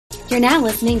You're now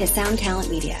listening to Sound Talent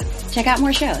Media. Check out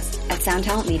more shows at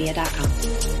soundtalentmedia.com.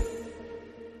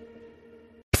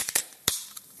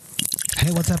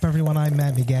 Hey, what's up, everyone? I'm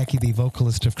Matt Migaki, the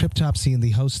vocalist of Cryptopsy and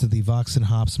the host of the Vox and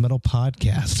Hops Metal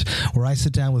Podcast, where I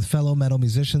sit down with fellow metal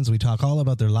musicians. We talk all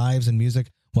about their lives and music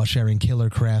while sharing killer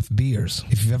craft beers.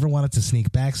 If you've ever wanted to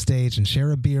sneak backstage and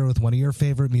share a beer with one of your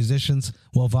favorite musicians,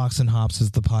 well, Vox and Hops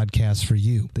is the podcast for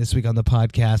you. This week on the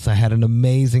podcast, I had an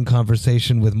amazing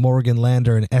conversation with Morgan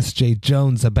Lander and S.J.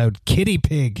 Jones about Kitty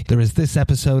Pig. There is this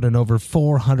episode and over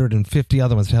 450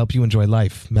 other ones to help you enjoy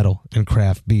life, metal, and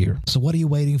craft beer. So what are you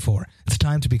waiting for? It's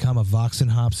time to become a Vox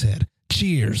and Hops head.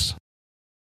 Cheers!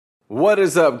 What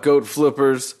is up, Goat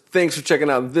Flippers? Thanks for checking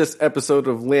out this episode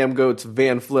of Lamb Goat's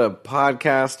Van Flip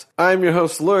podcast. I'm your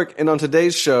host, Lurk, and on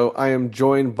today's show, I am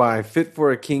joined by Fit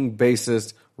for a King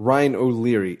bassist Ryan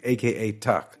O'Leary, aka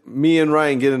Tuck. Me and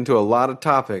Ryan get into a lot of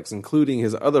topics, including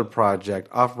his other project,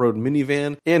 Off-Road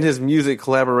Minivan, and his music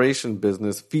collaboration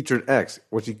business, Featured X,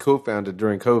 which he co-founded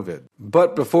during COVID.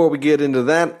 But before we get into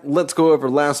that, let's go over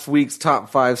last week's top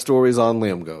 5 stories on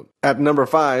Lamb Goat. At number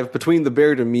 5, Between the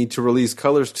Buried and Me to release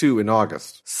Colors 2 in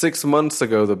August. 6 months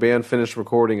ago, the band finished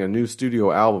recording a new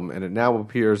studio album, and it now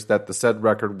appears that the said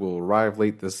record will arrive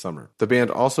late this summer. The band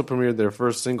also premiered their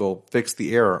first single, Fix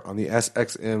the Error, on the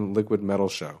SXM Liquid Metal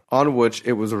show, on which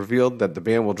it was revealed that the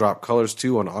band will drop Colors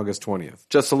 2 on August 20th.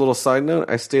 Just a little side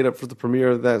note, I stayed up for the premiere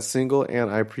of that single,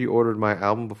 and I pre-ordered my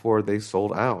album before they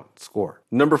sold out. Score.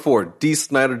 Number 4, Dee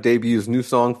Snider debuts new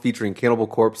song featuring Cannibal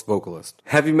Corpse vocalist.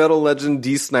 Heavy metal legend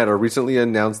Dee Snider recently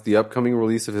announced the upcoming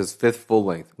release of his 5th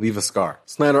full-length, Leave a Scar.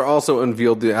 Snider also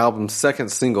unveiled the album's 2nd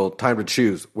single, Time to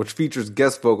Choose, which features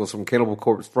guest vocals from Cannibal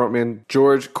Corpse frontman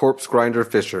George Corpse Grinder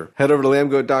Fisher. Head over to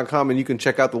lambgoat.com and you can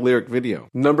check out the lyric video.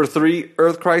 Number 3,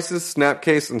 Earth Crisis,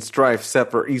 Snapcase, and Strife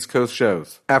set for East Coast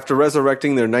shows. After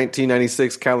resurrecting their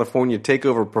 1996 California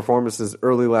Takeover performances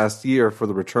early last year for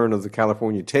the return of the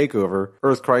California Takeover,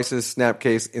 Earth Crisis,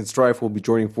 Snapcase, and Strife will be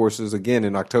joining forces again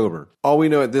in October. All we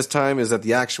know at this time is that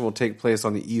the action will take place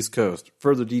on the East Coast.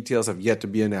 Further details have yet to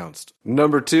be announced.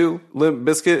 Number 2, Limp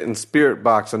Bizkit and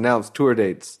Spiritbox announced tour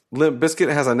dates. Limp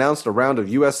Bizkit has announced a round of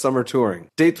U.S. summer touring.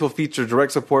 Dates will feature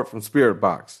direct support from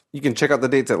Spiritbox. You can check out the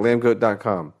dates at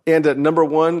lambgoat.com. And at number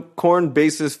 1, Korn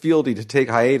bassist Fieldy to take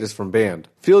hiatus from band.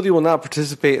 Fieldy will not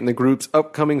participate in the group's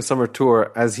upcoming summer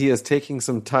tour as he is taking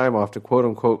some time off to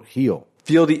quote-unquote heal.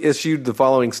 Fieldy issued the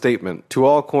following statement: To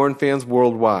all Korn fans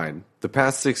worldwide, the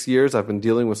past 6 years I've been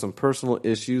dealing with some personal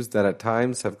issues that at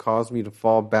times have caused me to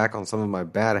fall back on some of my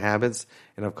bad habits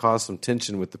and have caused some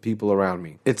tension with the people around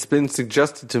me. It's been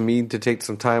suggested to me to take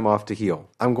some time off to heal.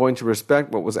 I'm going to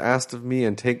respect what was asked of me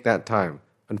and take that time.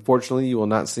 Unfortunately, you will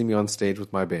not see me on stage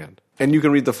with my band. And you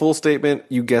can read the full statement,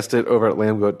 you guessed it, over at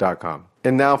lambgoat.com.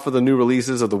 And now for the new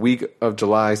releases of the week of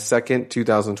July 2nd,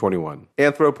 2021.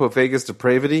 Anthropophagus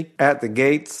Depravity, At the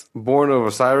Gates, Born of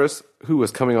Osiris, who is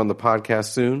coming on the podcast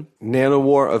soon,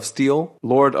 Nanowar of Steel,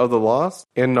 Lord of the Lost,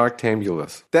 and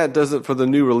Noctambulous. That does it for the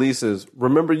new releases.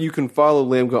 Remember, you can follow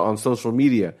Lambgoat on social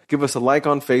media. Give us a like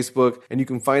on Facebook, and you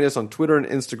can find us on Twitter and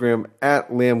Instagram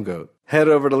at Lambgoat. Head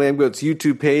over to Lambgoat's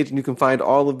YouTube page and you can find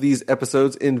all of these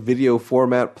episodes in video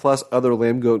format plus other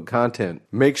Lambgoat content.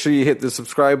 Make sure you hit the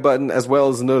subscribe button as well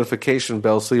as the notification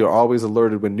bell so you're always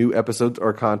alerted when new episodes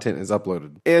or content is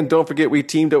uploaded. And don't forget we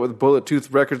teamed up with Bullet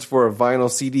Tooth Records for a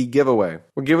vinyl CD giveaway.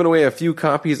 We're giving away a few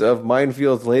copies of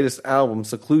Mindfield's latest album,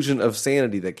 Seclusion of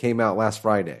Sanity, that came out last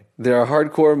Friday. They're a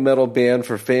hardcore metal band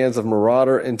for fans of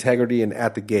Marauder, Integrity, and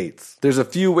At the Gates. There's a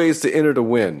few ways to enter to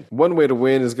win. One way to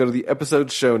win is go to the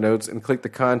episode show notes and click the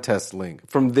contest link.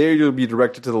 From there, you'll be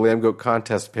directed to the Lambgoat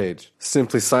contest page.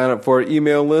 Simply sign up for our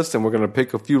email list and we're going to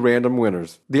pick a few random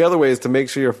winners. The other way is to make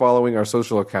sure you're following our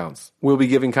social accounts. We'll be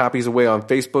giving copies away on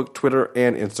Facebook, Twitter,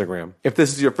 and Instagram. If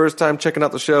this is your first time checking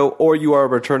out the show or you are a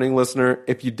returning listener,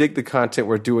 if you dig the content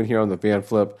we're doing here on the Van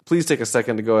Flip, please take a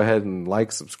second to go ahead and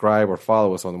like, subscribe, or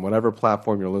follow us on whatever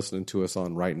platform you're listening to us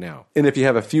on right now. And if you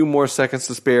have a few more seconds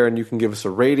to spare and you can give us a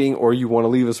rating or you want to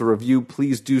leave us a review,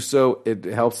 please do so. It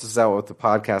helps us out with the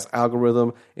podcast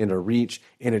algorithm and our reach,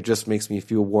 and it just makes me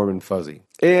feel warm and fuzzy.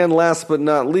 And last but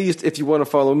not least, if you want to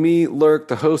follow me, Lurk,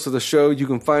 the host of the show, you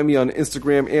can find me on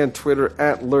Instagram and Twitter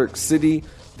at Lurk City.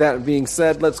 That being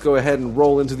said, let's go ahead and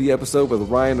roll into the episode with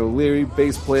Ryan O'Leary,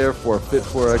 bass player for Fit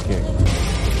for a King.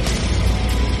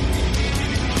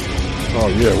 Oh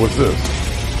yeah, what's this?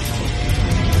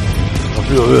 I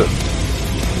feel this.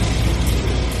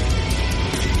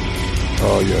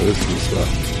 Oh yeah, this is good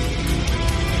stuff.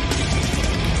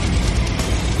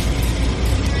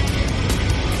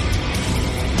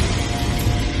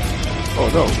 Oh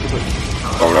no.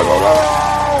 Oh no, no, no.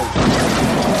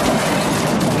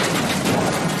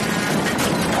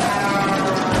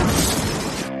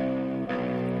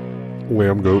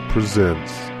 Lamb Goat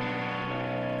presents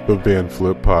the Van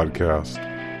Flip Podcast.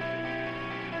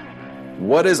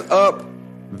 What is up,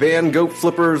 Van Goat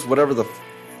Flippers, whatever the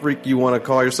freak you want to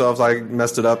call yourselves? I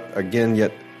messed it up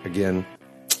yet again.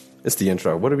 It's the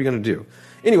intro. What are we going to do?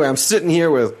 Anyway, I'm sitting here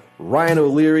with Ryan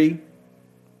O'Leary,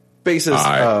 bassist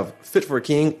of Fit for a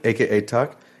King, a.k.a.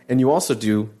 Tuck, and you also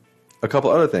do a couple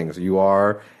other things. You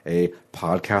are a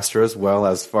podcaster as well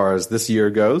as far as this year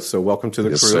goes, so welcome to the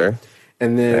crew. Sir.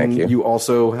 And then Thank you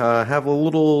also have a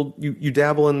little, you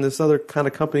dabble in this other kind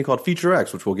of company called Feature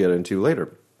X, which we'll get into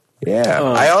later. Yeah.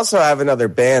 I also have another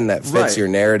band that fits Right. your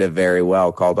narrative very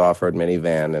well called Off-Road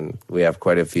Minivan, and we have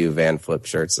quite a few Van Flip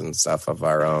shirts and stuff of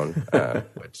our own,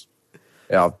 which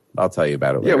I'll tell you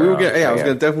about it later. Yeah, we will get. on. Yeah, I was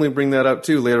going to definitely bring that up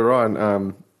too later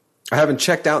on. I haven't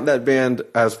checked out that band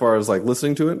as far as like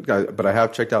listening to it, but I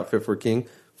have checked out Fit for a King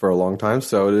for a long time,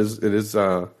 so it is.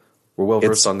 We're well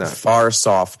versed on that. Far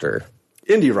softer.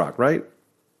 Indie rock, right?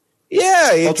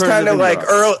 Yeah, it's kind of indie like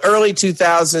rock. early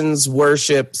 2000s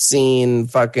worship scene.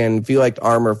 Fucking, if you liked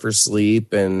Armor for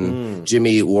Sleep and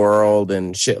Jimmy Eat World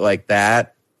and shit like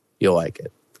that, you'll like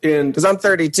it. And Because I'm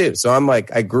 32, so I'm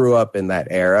like, I grew up in that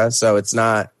era, so it's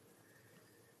not.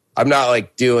 I'm not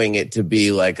like doing it to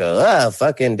be like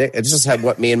fucking dick. It's just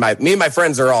what me and my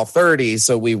friends are all 30,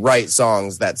 so we write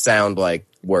songs that sound like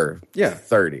we're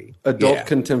 30. adult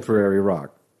contemporary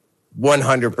rock.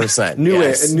 100%.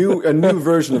 A new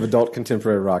version of adult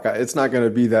contemporary rock. It's not going to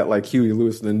be that like Huey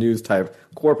Lewis and the News type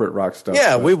corporate rock stuff.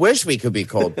 Yeah, but- we wish we could be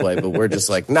Coldplay, but we're just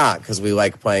like not because we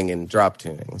like playing in drop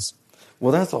tunings.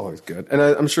 Well, that's always good, and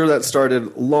I'm sure that started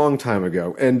a long time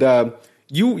ago. And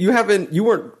you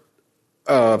weren't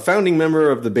a founding member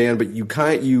of the band, but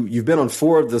you've been on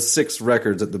 4 of the 6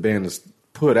 records that the band has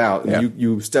put out. And Yeah.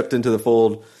 you stepped into the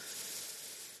fold.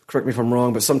 Correct me if I'm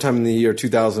wrong, but sometime in the year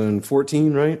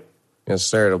 2014, right? Yes,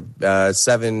 sir.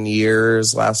 7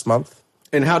 years last month.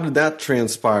 And how did that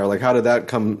transpire? Like, how did that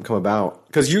come about?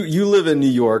 Because you live in New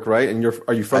York, right? And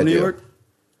are you from I New do. York?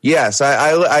 Yes,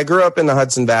 I grew up in the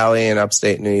Hudson Valley in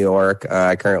upstate New York.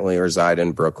 I currently reside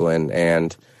in Brooklyn,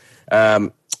 and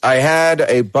I had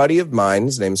a buddy of mine.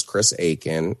 His name's Chris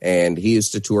Aiken, and he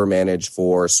used to tour manage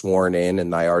for Sworn In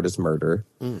and Thy Art Is Murder.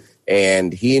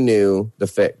 And he knew the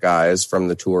Fit guys from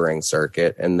the touring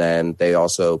circuit, and then they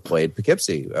also played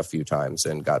Poughkeepsie a few times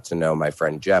and got to know my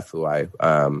friend Jeff, who I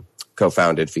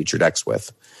co-founded Featured X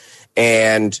with.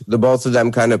 And the both of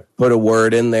them kind of put a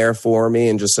word in there for me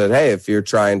and just said, hey, if you're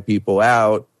trying people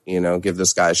out, give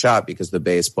this guy a shot, because the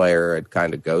bass player had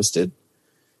kind of ghosted.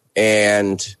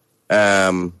 And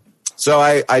so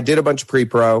I did a bunch of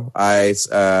pre-pro. I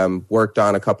worked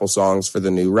on a couple songs for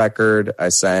the new record. I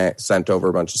sent over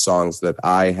a bunch of songs that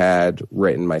I had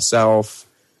written myself.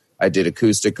 I did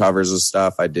acoustic covers of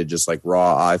stuff. I did just like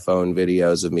raw iPhone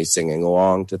videos of me singing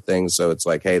along to things. So it's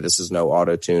like, hey, this is no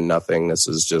auto-tune, nothing. This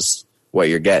is just what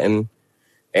you're getting.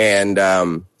 And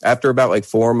after about like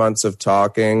 4 months of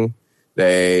talking,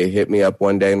 they hit me up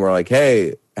one day and were like,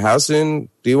 hey, how soon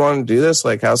do you want to do this?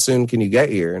 Like, how soon can you get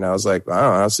here? And I was like, I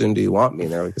don't know, how soon do you want me?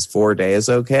 And they're like, is 4 days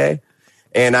okay?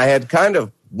 And I had kind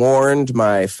of warned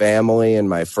my family and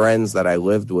my friends that I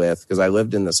lived with, because I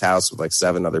lived in this house with like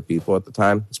 7 other people at the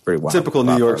time. It's pretty wild. Typical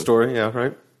New York story, yeah,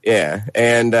 right? Yeah.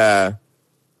 And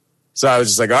so I was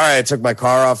just like, all right, I took my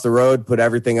car off the road, put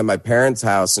everything in my parents'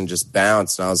 house, and just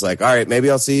bounced. And I was like, all right, maybe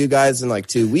I'll see you guys in like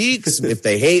 2 weeks. If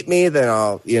they hate me, then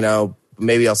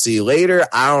maybe I'll see you later.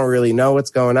 I don't really know what's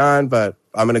going on, but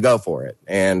I'm going to go for it.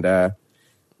 And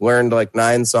learned like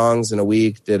 9 songs in a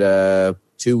week, did a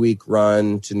 2-week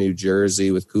run to New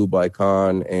Jersey with Kublai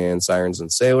Khan and Sirens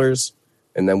and Sailors.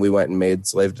 And then we went and made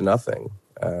Slave to Nothing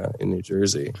in New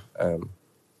Jersey. Well,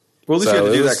 at least you had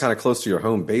to do that kind of close to your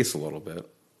home base a little bit.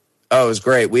 Oh, it was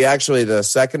great. We actually,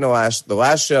 the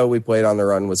last show we played on the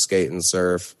run was Skate and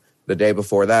Surf. The day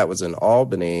before that was in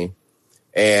Albany.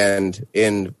 And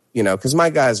because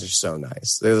my guys are so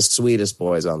nice. They're the sweetest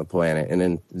boys on the planet.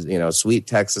 And in, sweet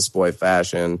Texas boy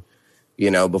fashion,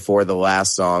 before the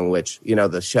last song, which,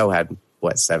 the show had,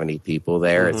 70 people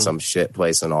there at some shit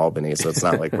place in Albany. So it's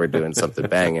not like we're doing something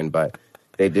banging, but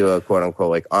they do a quote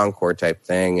unquote like encore type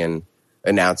thing and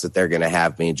announce that they're going to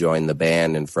have me join the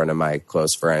band in front of my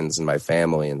close friends and my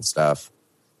family and stuff.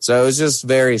 So it was just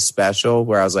very special,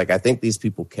 where I was like, I think these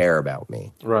people care about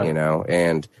me, right?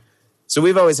 And so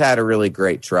we've always had a really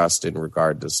great trust in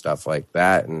regard to stuff like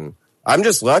that. And I'm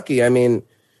just lucky. I mean,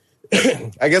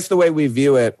 I guess the way we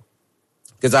view it,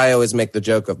 because I always make the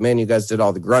joke of, man, you guys did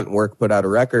all the grunt work, put out a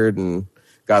record and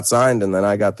got signed, and then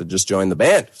I got to just join the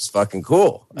band. It was fucking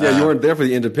cool. Yeah, you weren't there for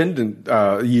the independent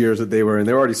years that they were in.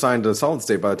 They were already signed to Solid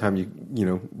State by the time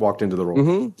you walked into the role.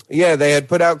 Mm-hmm. Yeah, they had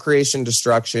put out Creation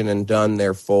Destruction and done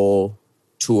their full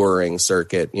touring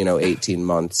circuit, 18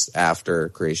 months after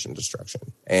Creation Destruction.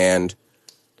 And,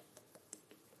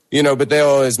 but they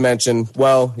always mention,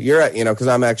 well, you're at, because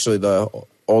I'm actually the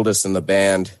oldest in the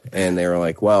band, and they were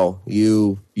like, well,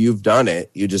 you've done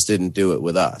it, you just didn't do it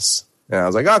with us. And I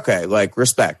was like, okay, like,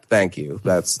 respect, thank you,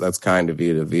 that's kind of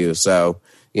you to view. So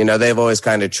they've always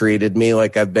kind of treated me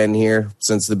like I've been here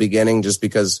since the beginning, just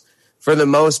because for the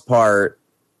most part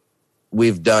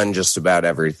we've done just about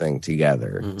everything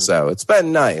together. Mm-hmm. So it's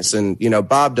been nice. And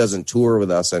Bob doesn't tour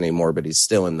with us anymore, but he's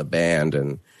still in the band.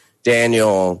 And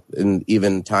Daniel, and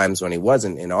even times when he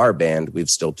wasn't in our band, we've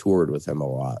still toured with him a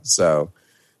lot. So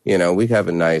we have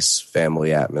a nice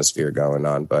family atmosphere going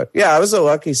on. But yeah, I was a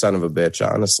lucky son of a bitch,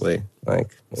 honestly.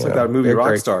 Like, it's like that movie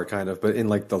Rockstar kind of, but in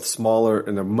like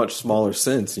in a much smaller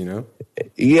sense,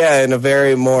 Yeah, in a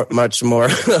very much more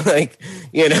like,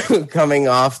 coming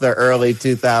off the early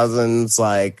 2000s,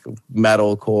 like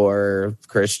metalcore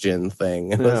Christian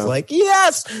thing. And it was like,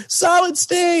 yes, Solid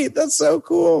State. That's so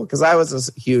cool. Because I was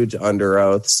a huge Under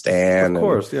Oath stan. Of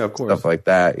course. Stuff like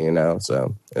that,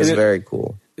 So it was very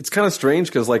cool. It's kind of strange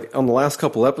because, like, on the last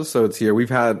couple episodes here,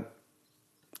 we've had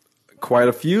quite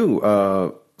a few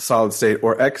Solid State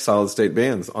or ex-Solid State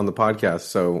bands on the podcast.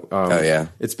 So,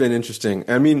 it's been interesting.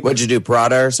 I mean, what'd you do,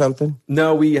 Prada or something?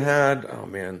 No, we had. Oh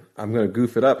man, I'm going to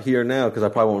goof it up here now because I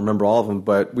probably won't remember all of them.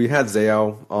 But we had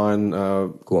Zao on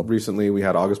cool. recently. We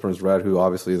had August Burns Red, who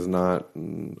obviously is not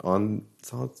on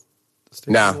Solid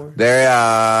State anymore.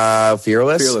 They're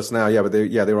Fearless. Fearless now, yeah, but they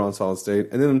were on Solid State,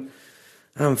 and then.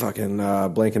 I'm fucking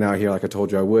blanking out here like I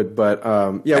told you I would. But,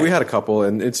 we had a couple,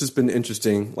 and it's just been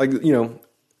interesting. Like,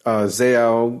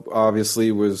 Zao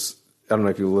obviously was, I don't know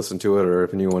if you listened to it or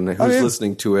if anyone who's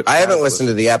listening to it. I haven't listened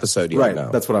to the episode yet. Right, no.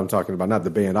 That's what I'm talking about, not the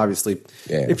band. Obviously,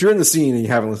 if you're in the scene and you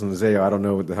haven't listened to Zao, I don't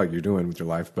know what the hell you're doing with your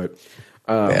life. But,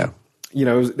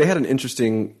 they had an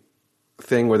interesting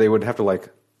thing where they would have to, like,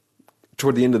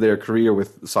 toward the end of their career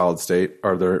with Solid State,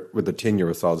 or with the tenure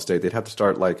with Solid State, they'd have to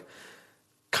start, like,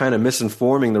 kind of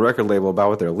misinforming the record label about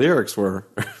what their lyrics were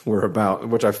about,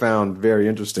 which I found very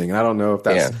interesting. And I don't know if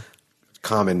that's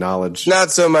common knowledge.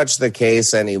 Not so much the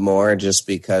case anymore, just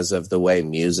because of the way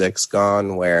music's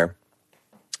gone, where,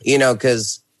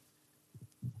 because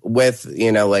with,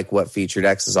 like what Featured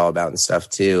X is all about and stuff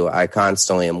too, I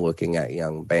constantly am looking at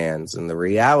young bands. And the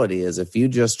reality is, if you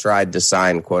just tried to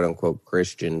sign quote unquote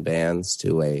Christian bands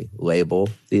to a label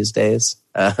these days,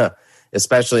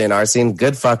 especially in our scene,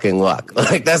 good fucking luck.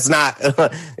 Like, that's not,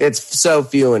 it's so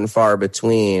few and far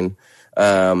between.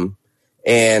 And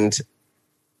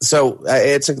so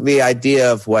it's the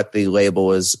idea of what the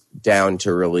label is down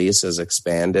to release has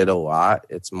expanded a lot.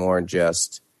 It's more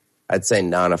just, I'd say,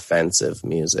 non-offensive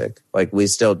music. Like, we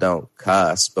still don't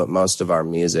cuss, but most of our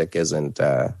music isn't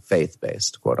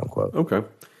faith-based, quote unquote. Okay.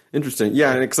 Interesting.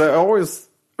 Yeah, because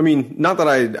not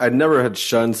that I never had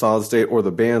shunned Solid State or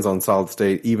the bands on Solid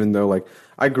State, even though, like,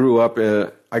 I grew up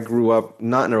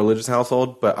not in a religious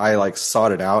household, but I, like,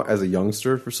 sought it out as a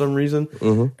youngster for some reason.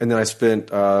 Mm-hmm. And then I spent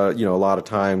a lot of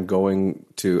time going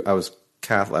to, I was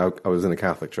Catholic, I was in a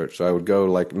Catholic church, so I would go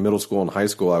to, like, middle school and high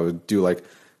school, I would do, like,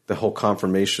 the whole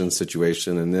confirmation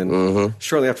situation, and then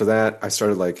shortly after that, I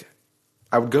started, like,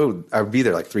 I would be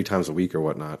there like 3 times a week or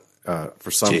whatnot.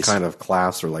 For some kind of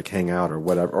class or like hang out or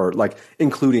whatever, or like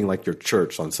including like your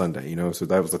church on Sunday, so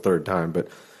that was the 3rd time. But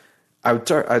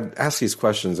I'd ask these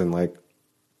questions, and like,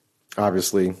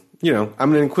 obviously,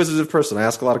 I'm an inquisitive person. I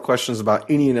ask a lot of questions about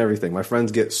any and everything. My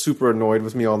friends get super annoyed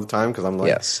with me all the time because I'm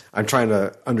like, I'm trying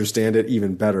to understand it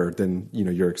even better than,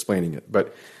 you're explaining it.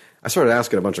 But I started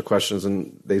asking a bunch of questions,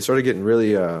 and they started getting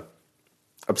really,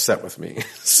 upset with me.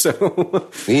 So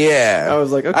I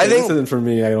was like, okay, this isn't for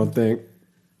me, I don't think.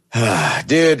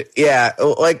 Dude, yeah,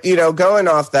 like, going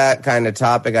off that kind of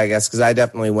topic, I guess, because I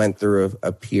definitely went through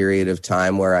a period of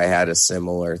time where I had a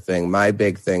similar thing. My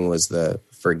big thing was the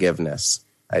forgiveness.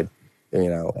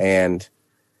 And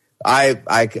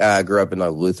I grew up in a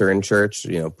Lutheran church,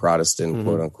 Protestant,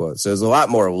 quote unquote. So it was a lot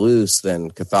more loose than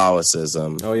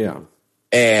Catholicism. Oh, yeah.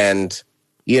 And,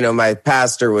 my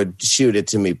pastor would shoot it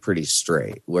to me pretty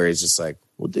straight, where he's just like,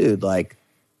 well, dude, like,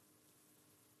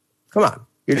 come on.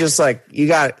 You're just like,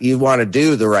 you want to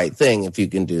do the right thing if you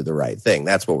can do the right thing.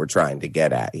 That's what we're trying to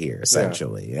get at here,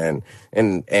 essentially. Yeah.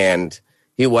 And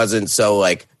he wasn't so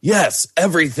like, yes,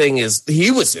 everything is, he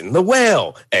was in the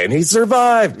whale and he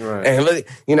survived. Right. And,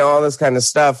 you know, all this kind of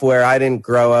stuff where I didn't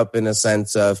grow up in a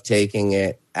sense of taking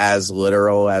it as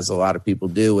literal as a lot of people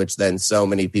do, which then so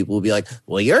many people will be like,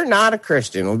 well, you're not a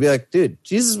Christian. We'll be like, dude,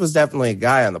 Jesus was definitely a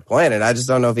guy on the planet. I just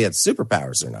don't know if he had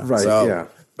superpowers or not. Right, so, yeah.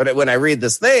 But when I read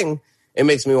this thing, it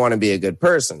makes me want to be a good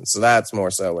person. So that's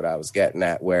more so what I was getting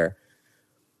at, where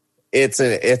it's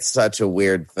such a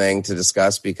weird thing to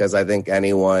discuss, because I think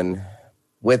anyone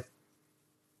with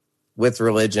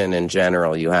religion in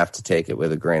general, you have to take it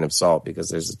with a grain of salt, because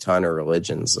there's a ton of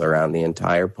religions around the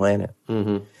entire planet. Mm-hmm.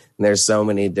 And there's so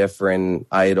many different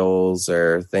idols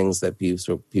or things that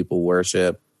people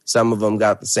worship. Some of them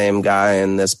got the same guy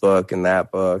in this book and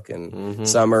that book, and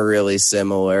some are really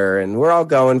similar, and we're all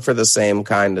going for the same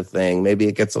kind of thing. Maybe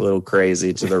it gets a little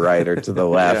crazy to the right or to the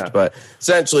left, but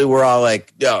essentially we're all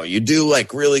like, yo, you do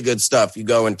like really good stuff, you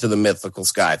go into the mythical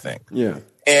sky thing. Yeah.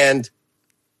 And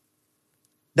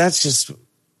that's just,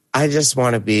 I just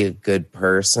want to be a good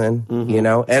person, you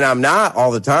know, and I'm not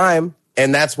all the time.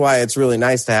 And that's why it's really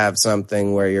nice to have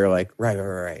something where you're like,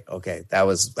 right. Okay, that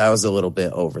was a little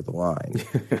bit over the line.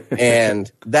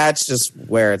 And that's just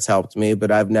where it's helped me.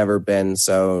 But I've never been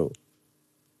so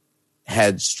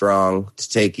headstrong to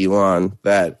take you on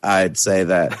that I'd say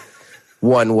that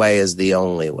one way is the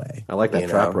only way. I like that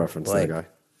trap reference, like, that guy.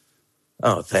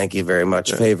 Oh, thank you very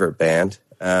much. Yeah. Favorite band.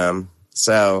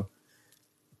 So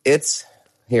it's...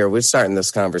 Here, we're starting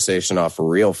this conversation off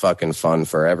real fucking fun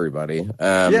for everybody.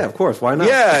 Yeah, of course. Why not?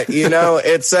 Yeah, you know,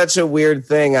 it's such a weird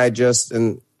thing. I just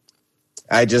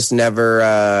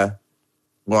never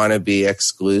want to be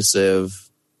exclusive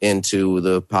into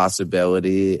the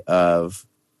possibility of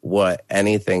what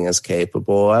anything is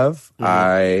capable of. Mm-hmm.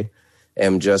 I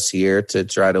am just here to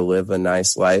try to live a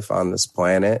nice life on this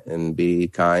planet and be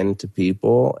kind to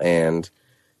people. And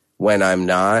when I'm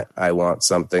not, I want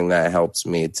something that helps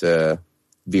me to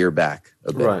veer back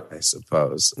a bit, right. I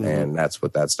suppose. Mm-hmm. And that's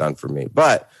what that's done for me.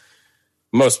 But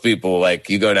most people,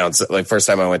 like, you go down, like, first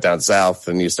time I went down south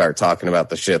and you start talking about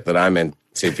the shit that I'm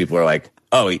into, people are like,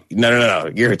 oh,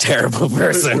 no, you're a terrible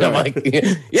person. Right. I'm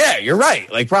like, yeah, you're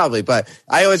right. Like, probably. But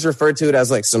I always refer to it as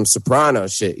like some Soprano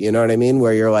shit. You know what I mean?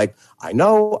 Where you're like, I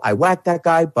know I whacked that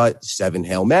guy, but 7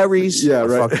 Hail Marys. Yeah,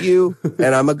 right. Fuck you.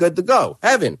 And I'm a good to go.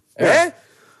 Heaven. Yeah.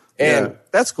 And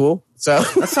that's cool. So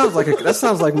that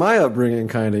sounds like my upbringing,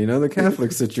 kind of, you know, the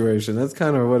Catholic situation. That's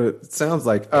kind of what it sounds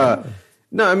like.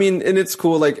 No, I mean, and it's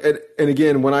cool. Like, and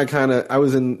again, when I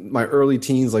was in my early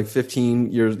teens, like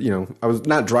 15 years, you know, I was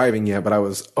not driving yet, but I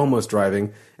was almost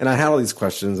driving, and I had all these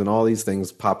questions and all these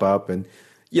things pop up, and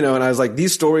you know, and I was like,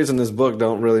 these stories in this book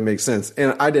don't really make sense,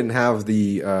 and I didn't have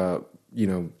the, you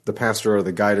know, the pastor or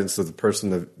the guidance of the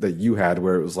person that you had,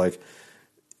 where it was like,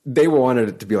 they wanted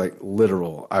it to be like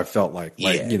literal. I felt like,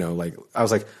 you know, like I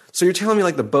was like, so you're telling me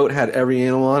like the boat had every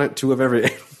animal on it, 2 of every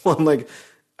animal? I'm like,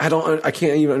 I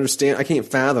can't even understand. I can't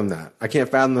fathom that. I can't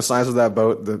fathom the size of that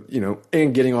boat, you know,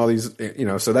 and getting all these, you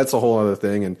know, so that's a whole other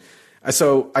thing. And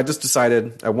so I just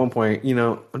decided at one point, you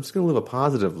know, I'm just going to live a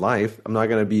positive life. I'm not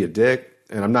going to be a dick.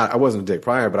 And I wasn't a dick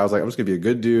prior, but I was like, I'm just going to be a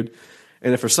good dude.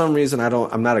 And if for some reason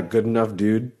I'm not a good enough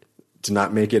dude to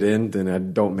not make it in, then I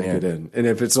don't make it in. And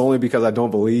if it's only because I don't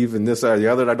believe in this or the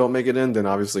other that I don't make it in, then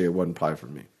obviously it wasn't probably for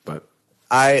me. But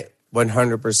I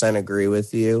 100% agree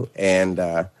with you. And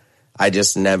I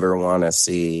just never want to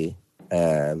see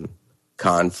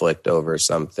conflict over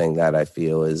something that I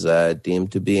feel is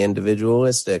deemed to be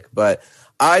individualistic. But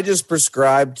I just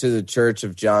prescribe to the Church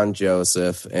of John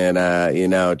Joseph and, you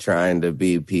know, trying to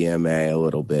be PMA a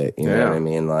little bit. You know what I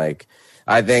mean? Like,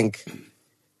 I think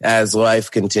as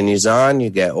life continues on, you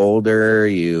get older,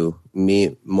 you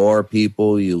meet more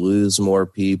people, you lose more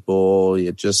people,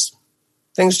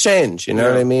 things change, you know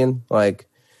what I mean? Like,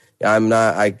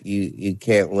 you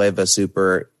can't live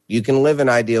you can live an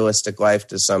idealistic life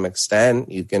to some extent,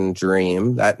 you can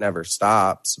dream, that never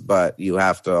stops, but you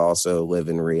have to also live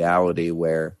in reality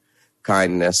where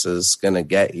kindness is going to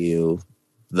get you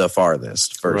the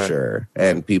farthest, for sure.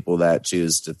 And people that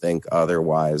choose to think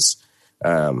otherwise,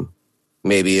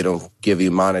 maybe it'll give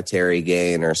you monetary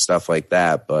gain or stuff like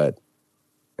that,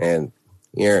 and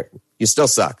you still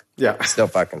suck. Yeah. You still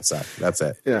fucking suck. That's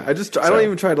it. Yeah. I don't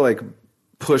even try to like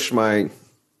push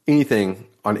anything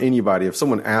on anybody. If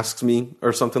someone asks me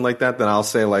or something like that, then I'll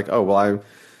say like, oh, well,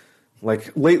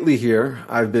 like lately here,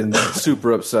 I've been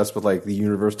super obsessed with like the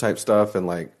universe type stuff and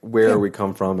like where we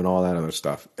come from and all that other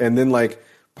stuff. And then like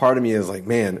part of me is like,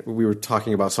 man, we were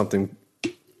talking about something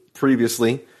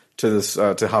previously to this,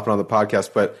 to hopping on the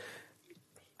podcast, but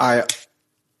I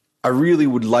really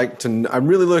would like to, I'm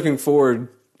really looking forward.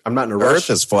 I'm not in a rush. Earth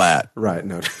is flat. Right.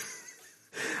 No.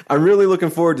 I'm really looking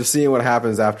forward to seeing what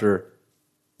happens after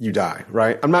you die,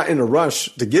 right? I'm not in a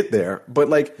rush to get there, but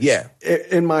like, Yeah.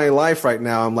 in my life right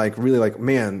now, I'm like really like,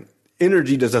 man,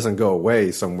 energy just doesn't go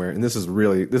away somewhere. And this is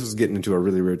getting into a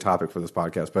really weird topic for this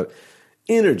podcast, but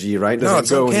energy, right? No, Doesn't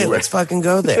it's go okay. anywhere. Let's fucking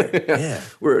go there. Yeah.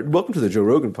 Welcome to the Joe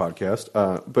Rogan podcast.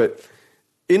 But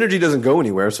energy doesn't go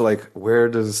anywhere. So like, where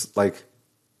does like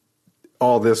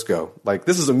all this go? Like,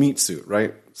 this is a meat suit,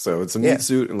 right? So it's a meat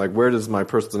suit, and like, where does my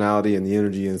personality and the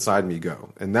energy inside me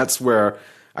go? And that's where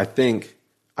I think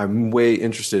I'm way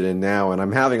interested in now. And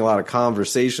I'm having a lot of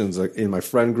conversations like, in my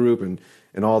friend group and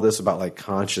all this about like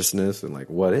consciousness and like,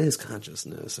 what is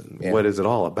consciousness and what is it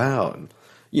all about? And,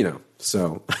 you know,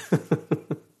 so.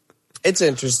 It's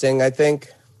interesting. I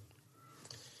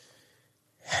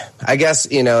guess,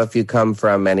 you know, if you come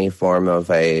from any form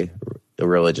of a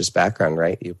religious background,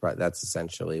 right, that's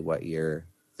essentially what you're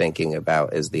thinking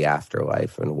about is the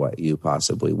afterlife and what you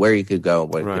possibly, where you could go,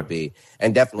 what it could be.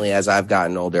 And definitely as I've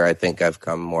gotten older, I think I've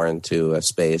come more into a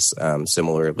space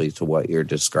similarly to what you're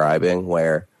describing,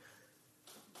 where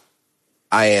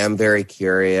I am very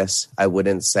curious. I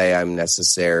wouldn't say I'm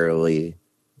necessarily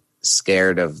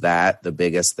scared of that. The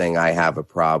biggest thing I have a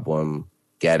problem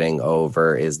getting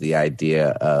over is the idea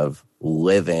of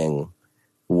living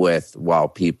with while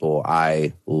people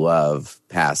I love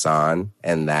pass on,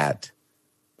 and that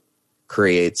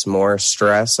creates more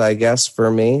stress, I guess, for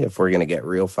me, if we're going to get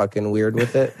real fucking weird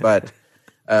with it. But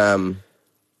I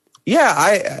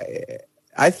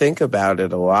think about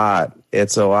it a lot.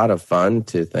 It's a lot of fun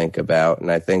to think about, and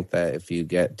I think that if you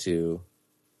get too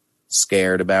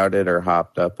scared about it or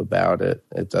hopped up about it,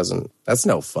 that's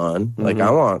no fun. Mm-hmm. Like,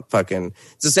 I want fucking,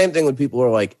 it's the same thing when people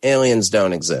are like, aliens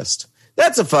don't exist.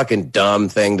 That's a fucking dumb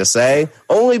thing to say,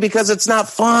 only because it's not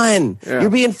fun. Yeah. You're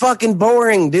being fucking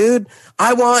boring, dude.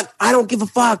 I don't give a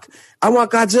fuck. I want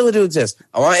Godzilla to exist.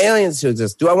 I want aliens to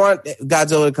exist. Do I want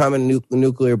Godzilla to come and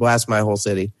nuclear blast my whole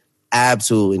city?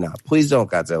 Absolutely not. Please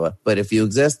don't, Godzilla. But if you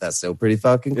exist, that's still pretty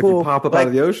fucking cool. If you pop up out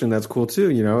of the ocean, that's cool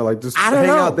too, you know? Like, just hang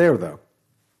out there, though.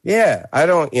 Yeah, I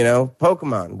don't, you know,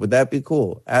 Pokemon, would that be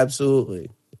cool?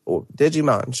 Absolutely. Or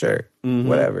Digimon, sure. Mm-hmm.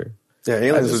 Whatever. Yeah,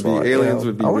 aliens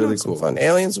would be really cool. Fun.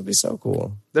 Aliens would be so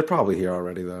cool. They're probably here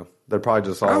already, though. They're probably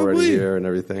just already here and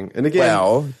everything. And again,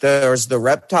 well, there's the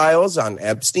reptiles on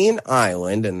Epstein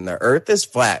Island, and the Earth is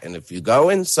flat. And if you go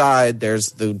inside,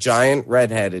 there's the giant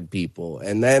redheaded people,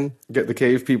 and then get the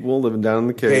cave people living down in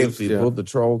the caves. Cave people, the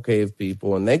troll cave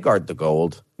people, and they guard the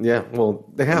gold. Yeah, well,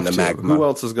 they have to. Magma. Who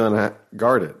else is going to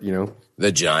guard it? You know,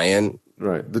 the giant.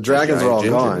 Right. The dragons are all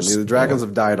gone. The dragons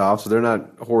have died off, so they're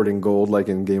not hoarding gold like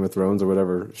in Game of Thrones or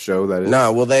whatever show that is.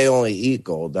 No, well, they only eat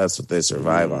gold. That's what they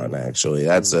survive on, actually.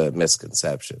 That's a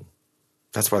misconception.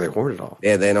 That's why they hoard it all.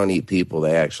 Yeah, they don't eat people.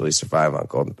 They actually survive on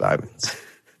gold and diamonds.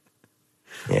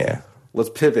 Yeah.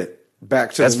 Let's pivot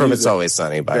back to That's from It's Always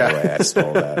Sunny, by the way. I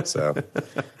stole that, so.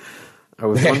 I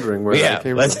was wondering where that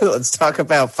came from. Let's talk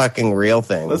about fucking real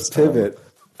things. Let's pivot.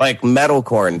 Like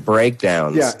metalcore and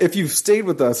breakdowns. Yeah, if you've stayed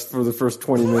with us for the first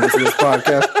 20 minutes of this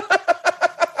podcast.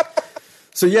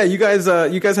 So yeah, you guys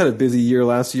had a busy year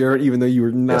last year, even though you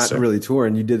were not really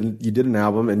touring. You did an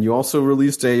album, and you also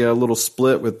released a little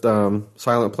split with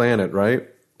Silent Planet, right?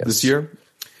 Yes. This year.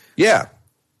 Yeah.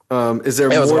 It was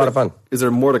a lot of fun. Is there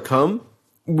more to come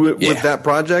with that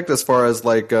project, as far as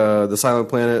like the Silent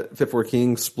Planet Fit for a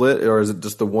King split, or is it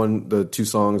just the two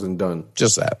songs and done?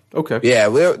 Just that. Okay. Yeah,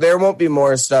 there won't be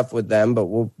more stuff with them, but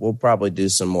we'll probably do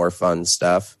some more fun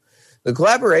stuff. The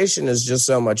collaboration is just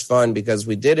so much fun because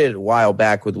we did it a while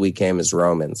back with We Came as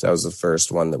Romans. That was the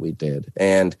first one that we did.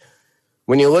 And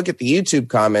when you look at the YouTube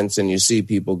comments and you see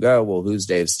people go, well, who's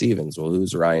Dave Stevens? Well,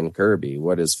 who's Ryan Kirby?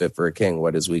 What is Fit for a King?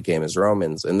 What is We Came as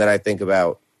Romans? And then I think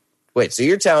about, wait, so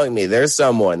you're telling me there's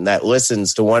someone that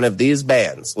listens to one of these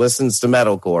bands, listens to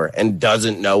metalcore, and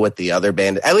doesn't know what the other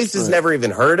band, at least has never even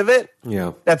heard of it?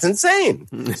 Yeah. That's insane.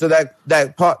 So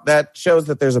that shows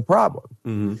that there's a problem.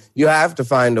 Mm-hmm. You have to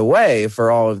find a way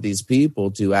for all of these people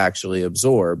to actually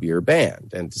absorb your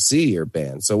band and to see your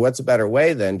band. So what's a better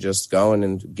way than just going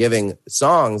and giving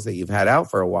songs that you've had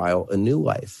out for a while a new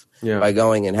life by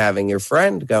going and having your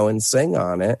friend go and sing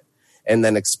on it? And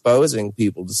then exposing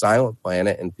people to Silent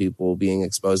Planet and people being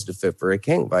exposed to Fit for a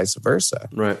King, vice versa.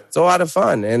 Right. It's a lot of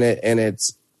fun, and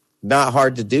it's not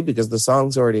hard to do because the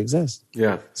songs already exist.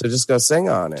 Yeah. So just go sing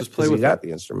on it. Just play with you got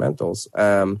the instrumentals.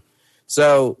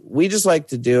 So we just like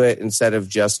to do it instead of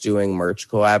just doing merch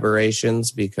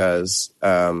collaborations because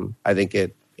I think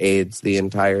it aids the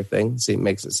entire thing. It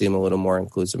makes it seem a little more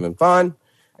inclusive and fun.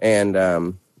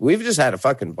 And we've just had a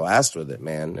fucking blast with it,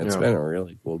 man. It's been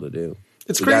really cool to do.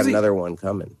 It's we crazy. got another one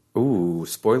coming. Ooh,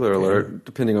 spoiler alert,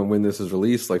 depending on when this is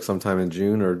released, like sometime in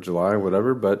June or July,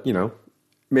 whatever. But,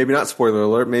 maybe not spoiler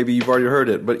alert. Maybe you've already heard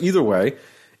it. But either way,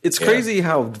 it's crazy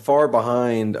how far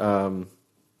behind,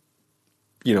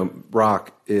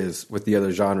 rock is with the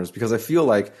other genres. Because I feel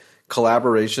like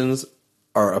collaborations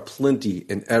are aplenty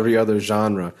in every other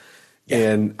genre. Yeah.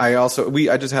 And I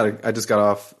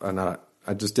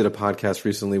just did a podcast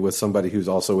recently with somebody who's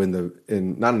also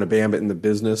not in a band, but in the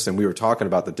business. And we were talking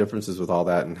about the differences with all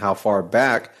that and how far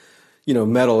back,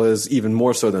 metal is even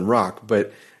more so than rock.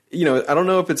 But, I don't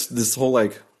know if it's this whole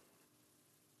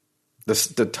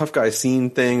the tough guy scene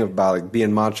thing about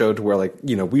being macho to where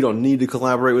we don't need to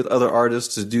collaborate with other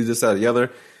artists to do this, that, or the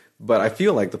other. But I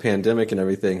feel like the pandemic and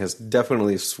everything has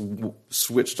definitely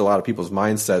switched a lot of people's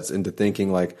mindsets into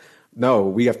thinking no,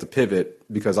 we have to pivot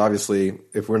because obviously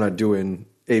if we're not doing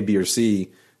A, B, or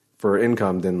C for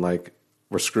income, then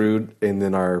we're screwed. And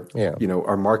then our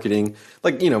marketing,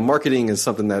 marketing is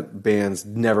something that bands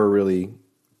never really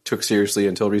took seriously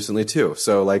until recently too.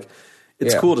 So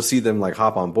it's cool to see them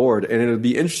hop on board, and it'll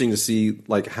be interesting to see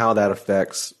how that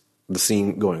affects the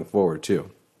scene going forward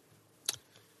too.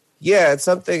 Yeah, it's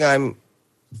something I'm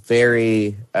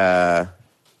very,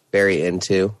 very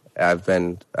into. I've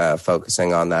been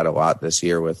focusing on that a lot this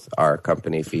year with our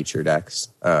company Featured X.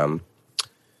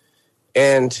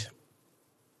 And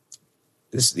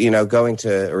this, going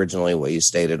to originally what you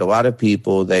stated, a lot of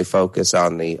people, they focus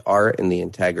on the art and the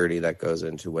integrity that goes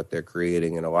into what they're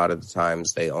creating. And a lot of the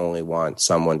times they only want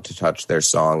someone to touch their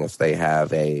song if they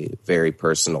have a very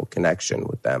personal connection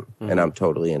with them. Mm-hmm. And I'm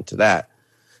totally into that.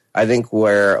 I think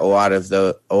where a lot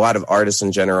of artists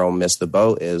in general miss the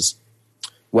boat is,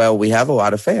 well, we have a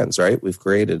lot of fans, right? We've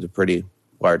created a pretty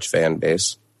large fan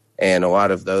base, and a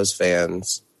lot of those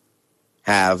fans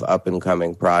have up and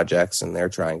coming projects and they're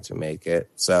trying to make it.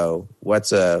 So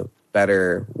what's a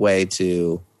better way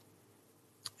to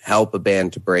help a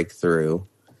band to break through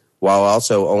while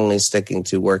also only sticking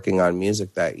to working on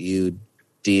music that you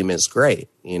deem is great?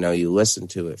 You listen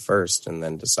to it first and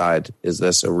then decide, is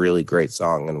this a really great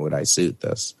song and would I suit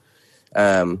this?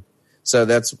 So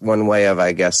that's one way of,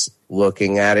 I guess,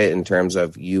 looking at it in terms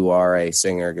of you are a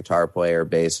singer, guitar player,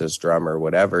 bassist, drummer,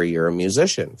 whatever. You're a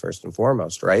musician first and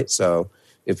foremost, right? So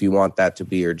if you want that to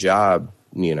be your job,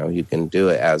 you can do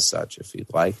it as such if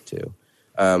you'd like to.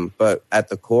 But at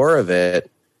the core of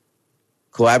it,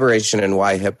 collaboration and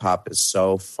why hip hop is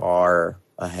so far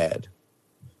ahead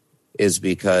is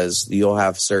because you'll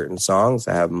have certain songs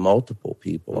that have multiple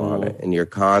people on it, and you're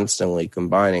constantly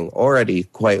combining already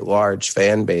quite large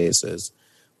fan bases.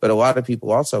 But a lot of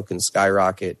people also can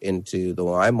skyrocket into the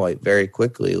limelight very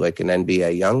quickly, like an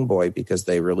NBA YoungBoy, because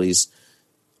they release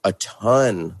a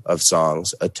ton of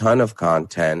songs, a ton of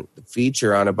content,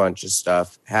 feature on a bunch of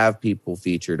stuff, have people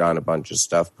featured on a bunch of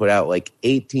stuff, put out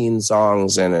 18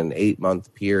 songs in an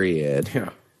 8-month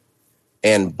period,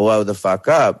 and blow the fuck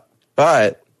up.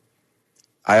 But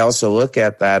I also look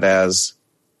at that as,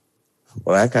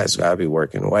 well, that guy's got to be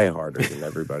working way harder than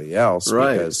everybody else,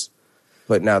 right? Because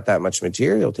putting out that much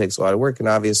material takes a lot of work. And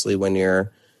obviously when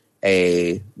you're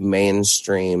a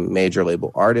mainstream major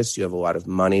label artist, you have a lot of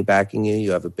money backing you.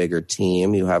 You have a bigger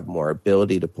team. You have more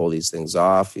ability to pull these things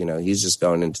off. He's just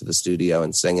going into the studio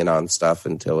and singing on stuff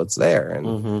until it's there.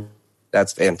 And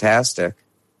that's fantastic.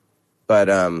 But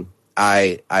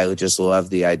I just love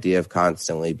the idea of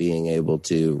constantly being able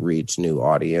to reach new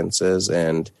audiences.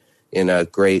 And in a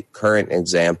great current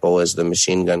example is the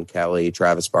Machine Gun Kelly,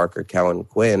 Travis Barker, Kellen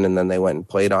Quinn, and then they went and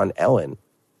played on Ellen.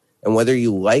 And whether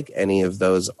you like any of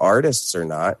those artists or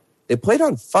not, they played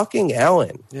on fucking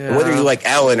Ellen. Yeah. And whether you like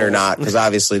Ellen or not, because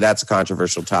obviously that's a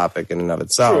controversial topic in and of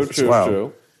itself as well.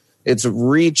 True. It's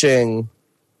reaching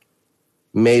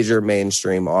major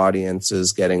mainstream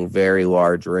audiences, getting very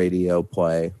large radio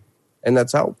play. And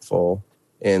that's helpful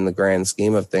in the grand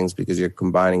scheme of things because you're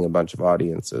combining a bunch of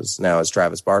audiences. Now, has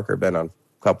Travis Barker been on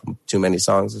a couple too many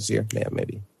songs this year? Yeah,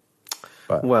 maybe.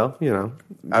 But well,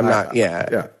 I'm not.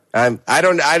 Yeah. I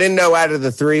didn't know out of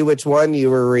the three which one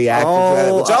you were reacting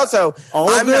to. Which also, all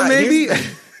of them maybe.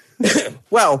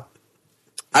 Well,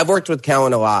 I've worked with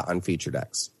Kellen a lot on Featured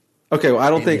X. Okay, well, I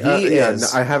don't think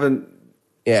I haven't.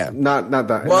 Yeah, not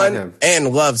that one. Not him.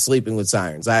 And love Sleeping with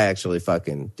Sirens. I actually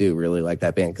fucking do really like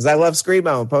that band because I love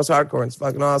screamo and post hardcore. It's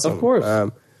fucking awesome. Of course.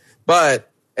 And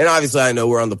obviously I know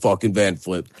we're on the fucking Van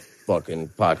Flip fucking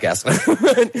podcast.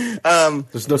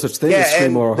 There's no such thing as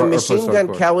screamo or the post hardcore. Machine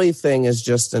Gun Kelly thing is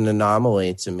just an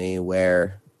anomaly to me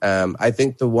where I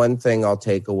think the one thing I'll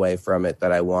take away from it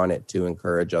that I want it to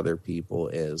encourage other people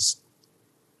is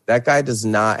that guy does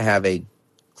not have a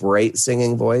great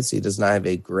singing voice. He does not have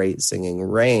a great singing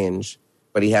range,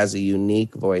 but he has a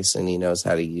unique voice and he knows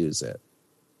how to use it.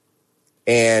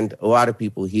 And a lot of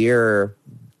people hear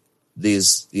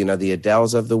these, the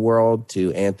Adeles of the world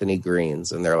to Anthony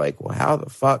Greens, and they're like, well, how the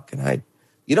fuck can I?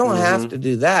 You don't have to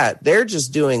do that. They're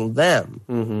just doing them.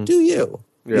 Do you?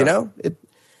 Yeah.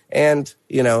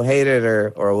 Hate it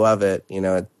or love it,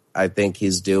 I think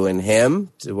he's doing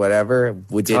him to whatever.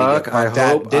 Did he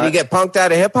get punked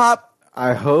out of hip hop?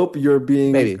 I hope you're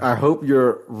being. Maybe. I hope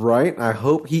you're right. I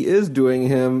hope he is doing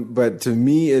him, but to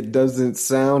me, it doesn't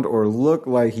sound or look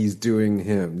like he's doing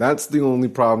him. That's the only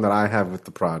problem that I have with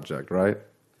the project, right?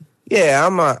 Yeah,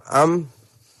 I'm.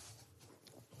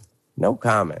 No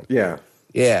comment. Yeah.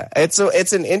 It's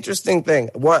an interesting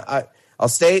thing. I'll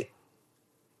state.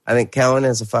 I think Kellen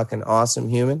is a fucking awesome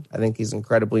human. I think he's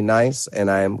incredibly nice, and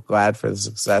I am glad for the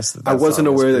success. I wasn't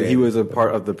aware that he was a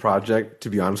part of the project, to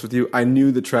be honest with you. I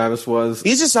knew that Travis was.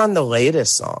 He's just on the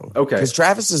latest song. Okay. Because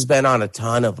Travis has been on a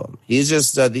ton of them. He's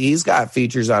just, he's got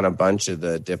features on a bunch of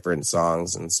the different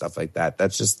songs and stuff like that.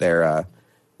 That's just their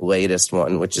latest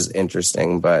one, which is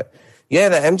interesting. But yeah,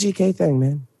 the MGK thing,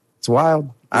 man, it's wild.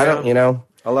 Yeah. I don't,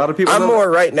 A lot of people. I'm more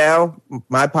right now.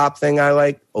 My pop thing I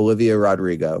like Olivia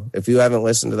Rodrigo. If you haven't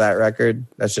listened to that record,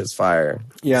 that shit's fire.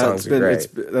 Yeah, Songs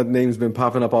that name's been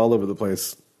popping up all over the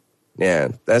place. Yeah,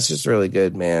 that's just really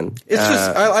good, man. It's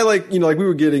just I like like we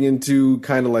were getting into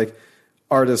kind of like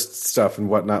artist stuff and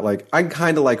whatnot. Like I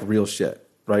kind of like real shit,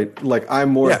 right? Like I'm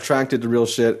more attracted to real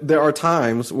shit. There are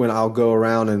times when I'll go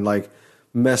around and like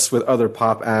mess with other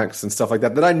pop acts and stuff like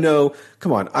that. That I know.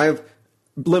 Come on,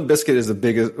 Limp Bizkit is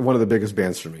one of the biggest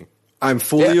bands for me. I'm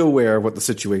fully aware of what the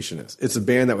situation is. It's a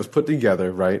band that was put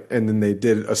together, right? And then they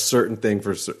did a certain thing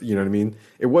for, you know what I mean?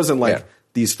 It wasn't like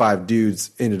these 5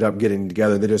 dudes ended up getting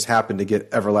together. They just happened to get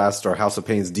Everlast or House of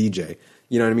Pain's DJ.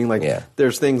 You know what I mean? Like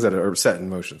there's things that are set in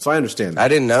motion. So I understand that. I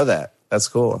didn't know that. That's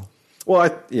cool.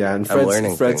 Well, and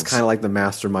Fred's kind of like the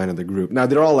mastermind of the group. Now,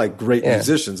 they're all like great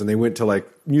musicians, and they went to like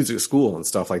music school and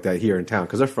stuff like that here in town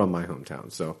because they're from my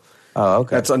hometown. So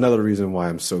that's another reason why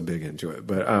I'm so big into it.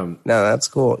 But no, that's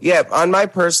cool. Yeah, on my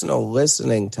personal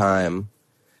listening time,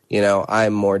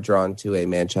 I'm more drawn to a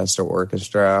Manchester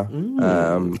Orchestra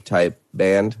type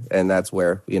band, and that's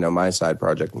where my side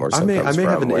project more so comes from. I may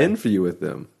have an in for you with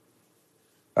them.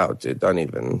 Oh, dude, don't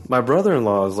even. My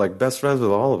brother-in-law is like best friends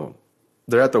with all of them.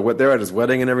 They're at his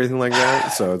wedding and everything like that.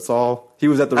 So it's all. He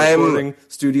was at the recording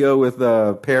studio with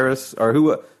Paris, or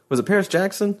who was it? Paris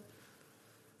Jackson.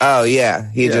 Oh yeah,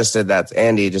 he just did that.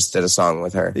 Andy just did a song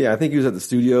with her. Yeah, I think he was at the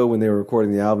studio when they were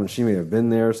recording the album. She may have been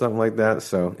there or something like that.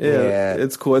 So yeah,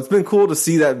 it's cool. It's been cool to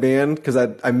see that band because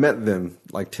I met them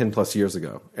like 10 plus years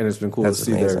ago, and it's been cool to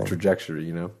see their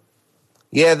trajectory.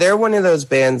 Yeah, they're one of those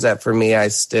bands that for me, I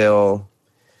still.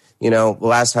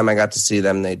 Last time I got to see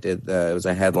them, they did it was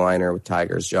a headliner with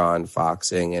Tiger's Jaw and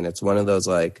Foxing, and it's one of those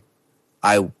like,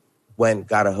 I went,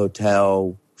 got a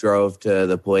hotel, drove to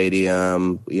the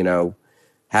Palladium,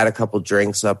 had a couple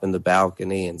drinks up in the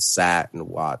balcony and sat and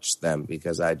watched them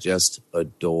because I just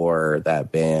adore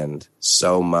that band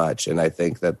so much, and I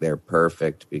think that they're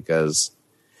perfect because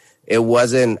I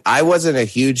wasn't a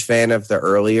huge fan of the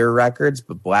earlier records,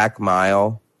 but Black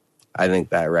Mile. I think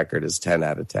that record is 10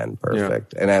 out of 10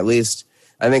 perfect. Yeah. And at least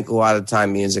I think a lot of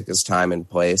time music is time and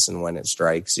place and when it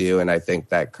strikes you. And I think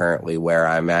that currently where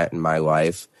I'm at in my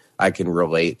life, I can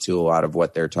relate to a lot of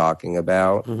what they're talking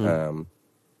about. Mm-hmm.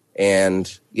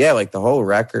 And yeah, like the whole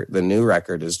record, the new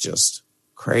record is just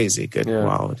crazy good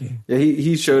quality. Yeah,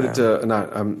 he showed it to,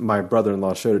 my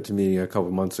brother-in-law showed it to me a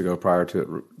couple months ago prior to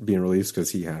it being released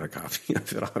because he had a copy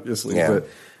of it, obviously. Yeah. But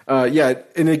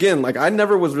and again, like I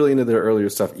never was really into their earlier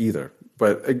stuff either.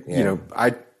 But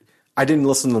I didn't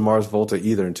listen to Mars Volta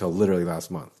either until literally last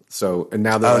month. So and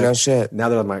now that now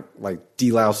that I'm like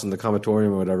D-Louse and the Comatorium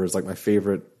or whatever is like my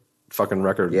favorite fucking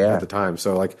record at the time.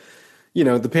 So like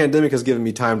the pandemic has given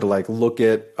me time to like look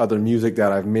at other music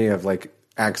that I may have like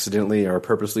accidentally or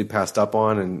purposely passed up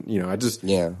on, and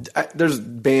there's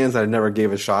bands that I never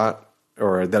gave a shot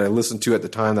or that I listened to at the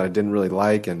time that I didn't really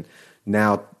like, and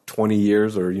now 20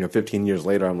 years or 15 years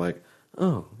later I'm like,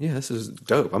 oh yeah, this is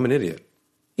dope. I'm an idiot.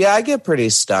 Yeah, I get pretty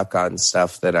stuck on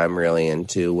stuff that I'm really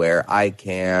into where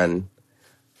I'm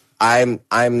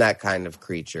that kind of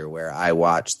creature where I'll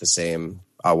watch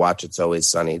It's Always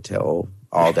Sunny till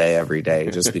all day every day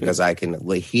just because I can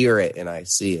hear it and I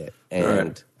see it,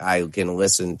 and I can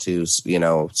listen to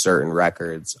certain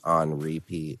records on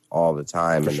repeat all the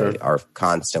time, and they are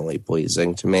constantly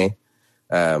pleasing to me.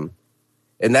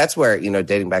 And that's where,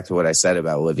 dating back to what I said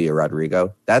about Olivia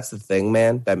Rodrigo, that's the thing,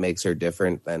 man, that makes her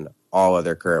different than all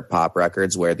other current pop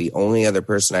records, where the only other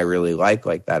person I really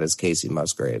like that is Casey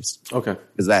Musgraves. Okay.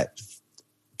 Because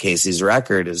Casey's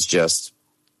record is just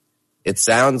it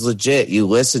sounds legit. You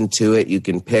listen to it, you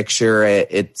can picture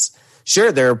it.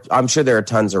 I'm sure there are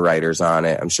tons of writers on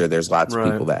it. I'm sure there's lots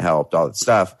of people that helped, all that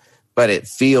stuff, but it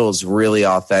feels really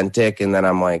authentic. And then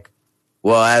I'm like,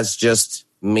 well, as just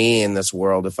me in this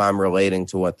world, if I'm relating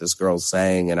to what this girl's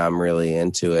saying and I'm really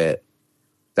into it,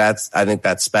 I think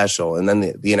that's special. And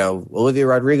then, Olivia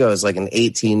Rodrigo is like an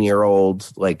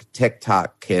 18-year-old, like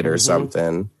TikTok kid or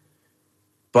something.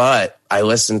 But I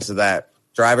listened to that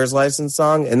driver's license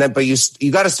song, but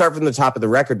you got to start from the top of the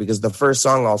record, because the first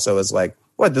song also is like,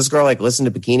 what, this girl like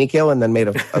listened to Bikini Kill and then made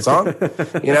a song,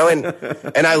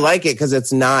 and I like it because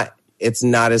it's not as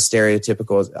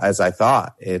stereotypical as I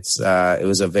thought. It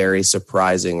was a very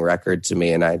surprising record to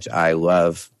me, and I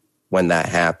love when that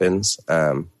happens.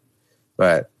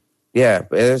 But yeah,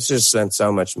 it's just been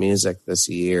so much music this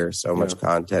year, so much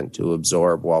content to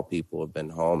absorb while people have been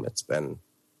home. It's been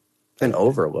an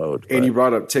overload. And you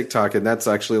brought up TikTok, and that's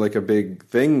actually like a big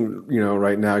thing,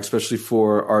 right now, especially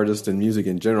for artists and music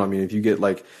in general. I mean, if you get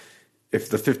if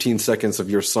the 15 seconds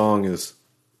of your song is,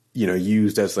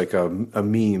 used as like a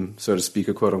meme, so to speak,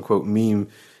 a quote unquote meme,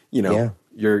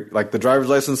 you're like the driver's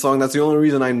license song. That's the only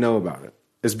reason I know about it,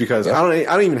 is because I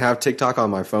don't even have TikTok on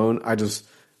my phone. I just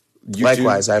YouTube,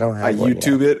 likewise, I don't have I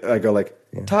YouTube it. I go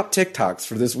top TikToks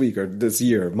for this week or this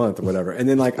year, month, or whatever, and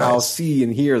then I'll see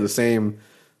and hear the same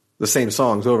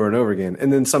songs over and over again.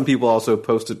 And then some people also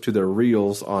post it to their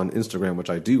reels on Instagram, which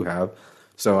I do have.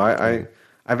 So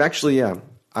I've actually,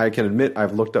 I can admit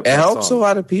I've looked up. It helps a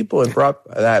lot of people. It brought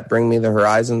that Bring Me the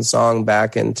Horizon song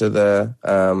back into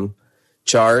the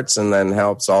charts, and then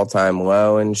helps All Time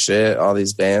Low and shit, all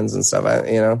these bands and stuff.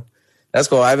 That's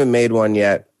cool. I haven't made one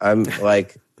yet. I'm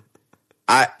like,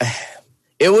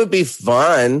 it would be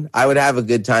fun. I would have a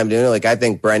good time doing it. Like, I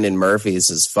think Brendan Murphy's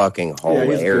is fucking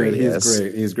hilarious. Yeah,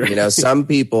 he's great. Some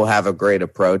people have a great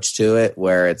approach to it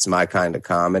where it's my kind of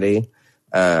comedy.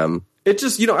 It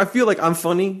just, I feel like I'm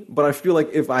funny, but I feel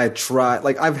like if I try,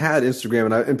 I've had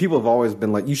Instagram and people have always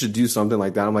been like, you should do something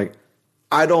like that. I'm like,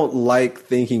 I don't like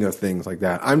thinking of things like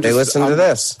that. Listen to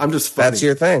this. I'm just funny. That's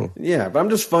your thing. Yeah, but I'm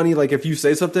just funny. Like, if you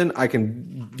say something, I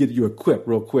can get you a quip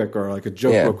real quick, or like a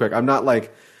joke real quick. I'm not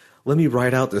like, let me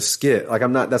write out the skit. Like,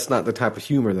 that's not the type of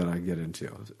humor that I get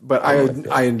into. But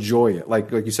I enjoy it.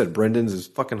 Like you said, Brendan's is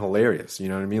fucking hilarious. You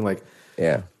know what I mean? Like,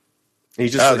 yeah.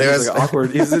 He's just he's like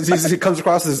awkward. He comes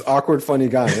across as this awkward, funny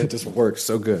guy, and it just works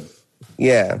so good.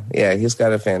 Yeah, he's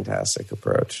got a fantastic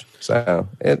approach. So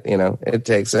it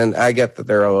takes, and I get that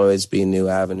there will always be new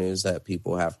avenues that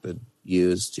people have to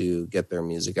use to get their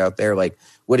music out there. Like,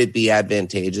 would it be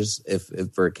advantageous if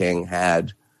King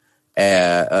had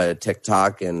a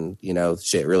TikTok and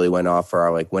shit really went off for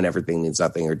our, like, When Everything Means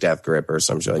Nothing or Death Grip or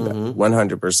some shit like that?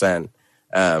 100%.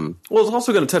 Well, it's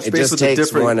also going to touch base with a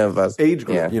different age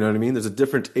group. Yeah. You know what I mean? There's a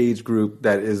different age group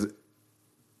that is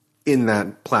in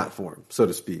that platform, so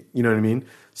to speak. You know what I mean?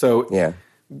 So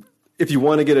if you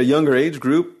want to get a younger age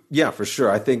group, yeah, for sure.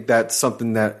 I think that's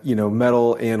something that,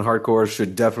 metal and hardcore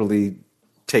should definitely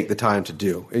take the time to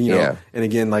do. And, and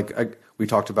again, we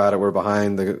talked about it, we're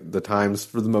behind the times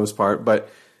for the most part, but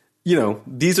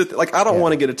these are I don't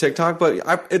want to get a TikTok, but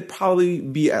it'd probably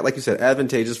be, like you said,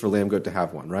 advantageous for Lambgoat to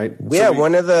have one, right? Yeah,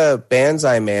 one of the bands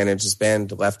I manage is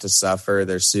band Left to Suffer.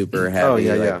 They're super heavy,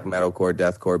 metalcore,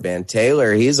 deathcore band.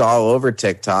 Taylor, he's all over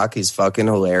TikTok. He's fucking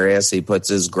hilarious. He puts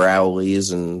his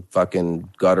growlies and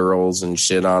fucking gutturals and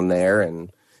shit on there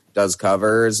and does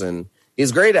covers, and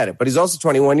he's great at it, but he's also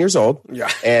 21 years old. Yeah.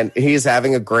 And he's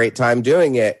having a great time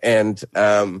doing it. And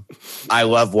I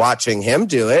love watching him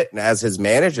do it. And as his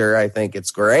manager, I think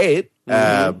it's great.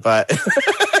 But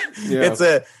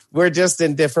we're just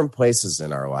in different places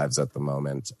in our lives at the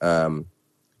moment.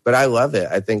 But I love it.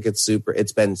 I think it's super.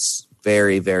 It's been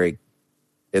very, very,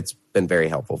 it's been very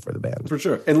helpful for the band. For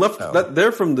sure. And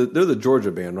they're the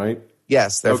Georgia band, right?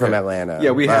 Yes, they're from Atlanta.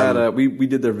 Yeah, we had we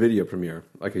did their video premiere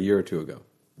like a year or two ago.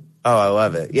 Oh, I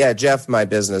love it. Yeah, Jeff, my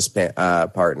business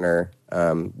partner,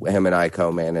 him and I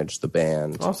co-managed the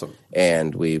band. Awesome.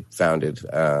 And we founded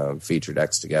Featured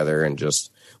X together, and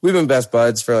we've been best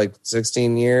buds for like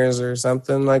 16 years or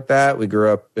something like that. We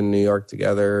grew up in New York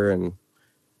together, and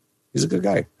he's a good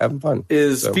guy, having fun.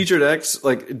 Featured X,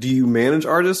 do you manage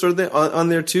artists on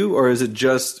there too? Or is it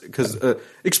just, because,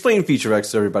 explain Featured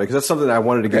X to everybody, because that's something that I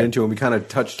wanted to get into, and we kind of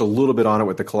touched a little bit on it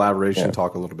with the collaboration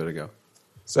talk a little bit ago.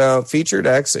 So Featured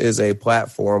X is a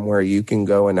platform where you can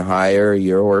go and hire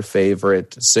your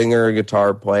favorite singer,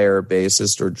 guitar player,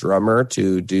 bassist, or drummer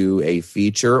to do a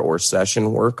feature or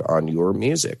session work on your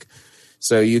music.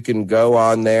 So you can go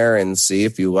on there and see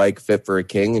if you like Fit for a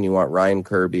King and you want Ryan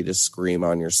Kirby to scream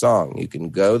on your song. You can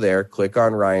go there, click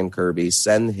on Ryan Kirby,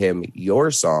 send him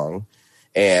your song,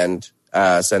 and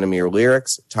send him your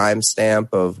lyrics,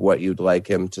 timestamp of what you'd like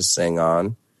him to sing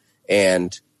on,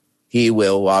 and he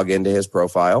will log into his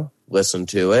profile, listen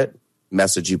to it,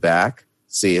 message you back,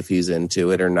 see if he's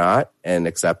into it or not, and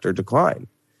accept or decline.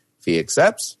 If he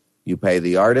accepts, you pay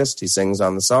the artist, he sings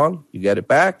on the song, you get it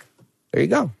back. There you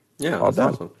go. Yeah, all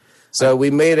done. Awesome. So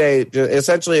we made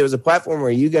essentially it was a platform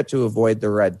where you get to avoid the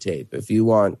red tape. If you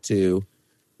want to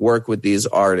work with these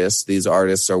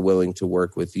artists are willing to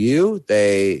work with you.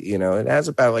 They, it has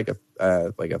about like a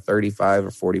 35 or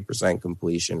 40%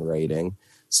 completion rating.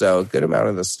 So a good amount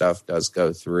of the stuff does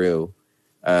go through.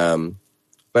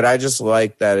 But I just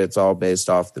like that it's all based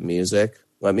off the music.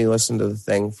 Let me listen to the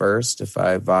thing first. If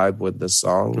I vibe with the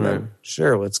song, then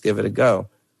sure, let's give it a go.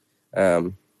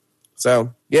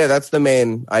 So, yeah, that's the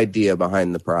main idea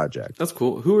behind the project. That's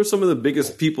cool. Who are some of the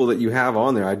biggest people that you have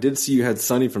on there? I did see you had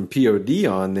Sonny from POD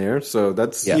on there, so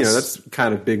that's that's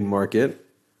kind of big market.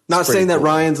 Not saying that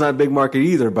Ryan's not a big market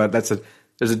either, but there's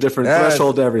a different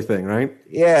threshold to everything, right?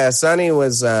 Yeah, Sonny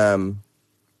was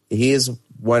he's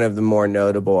one of the more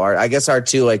notable I guess our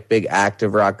two like big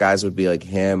active rock guys would be like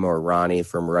him or Ronnie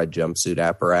from Red Jumpsuit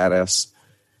Apparatus.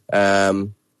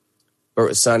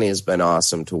 But Sonny has been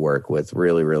awesome to work with.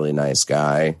 Really, really nice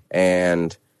guy.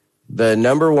 And the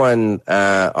number one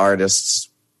artists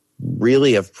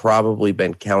really have probably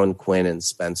been Kellen Quinn and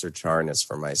Spencer Charnas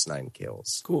from Ice Nine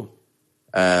Kills. Cool.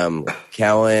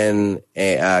 Kellen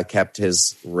kept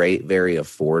his rate very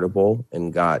affordable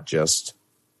and got just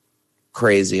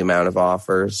crazy amount of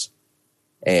offers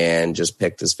and just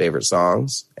picked his favorite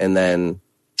songs. And then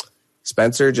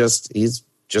Spencer he's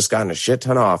just gotten a shit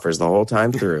ton of offers the whole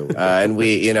time through. And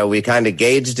we kind of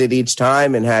gauged it each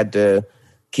time and had to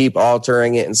keep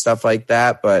altering it and stuff like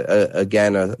that. But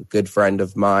again, a good friend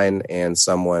of mine and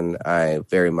someone I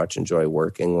very much enjoy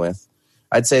working with.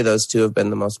 I'd say those two have been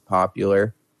the most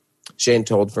popular. Shane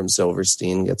Told from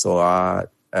Silverstein gets a lot.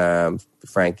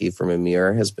 Frankie from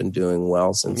Amir has been doing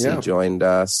well since he joined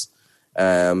us.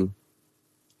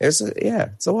 It's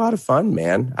a lot of fun,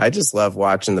 man. I just love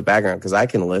watching the background because I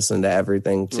can listen to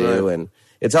everything too. Right. And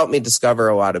it's helped me discover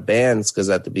a lot of bands because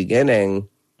at the beginning,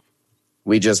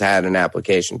 we just had an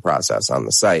application process on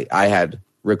the site. I had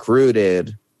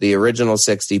recruited the original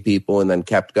 60 people and then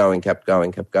kept going.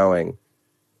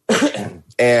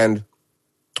 And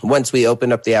once we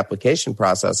opened up the application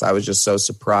process, I was just so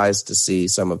surprised to see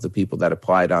some of the people that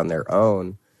applied on their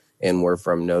own and were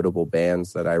from notable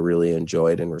bands that I really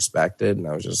enjoyed and respected. And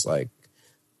I was just like,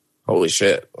 holy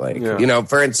shit.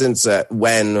 For instance,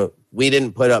 when we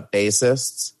didn't put up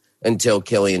bassists until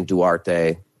Killian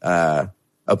Duarte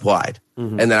applied.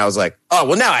 Mm-hmm. And then I was like, oh,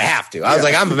 well, now I have to. I was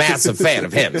like, I'm a massive fan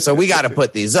of him. So we got to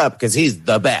put these up because he's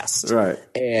the best. Right.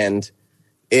 And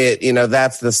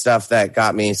that's the stuff that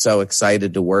got me so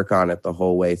excited to work on it the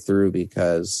whole way through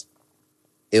because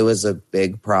it was a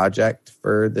big project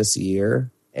for this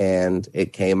year. And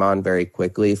it came on very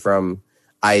quickly from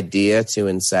idea to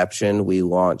inception. We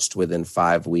launched within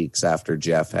 5 weeks after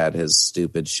Jeff had his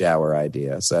stupid shower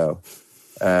idea. So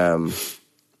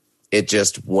it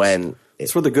just went.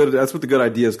 That's where the good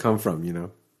ideas come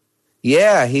from,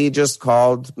 Yeah, he just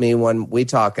called me we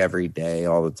talk every day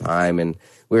all the time. And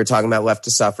we were talking about Left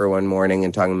to Suffer one morning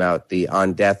and talking about the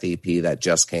On Death EP that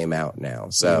just came out now.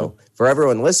 So for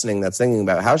everyone listening that's thinking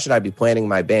about how should I be planning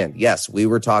my band? Yes, we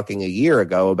were talking a year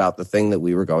ago about the thing that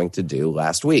we were going to do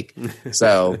last week.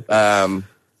 So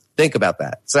think about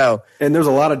that. So and there's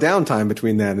a lot of downtime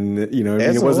between that and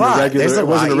it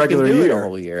wasn't a regular year. A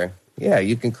whole year. Yeah,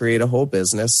 you can create a whole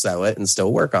business, sell it, and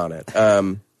still work on it.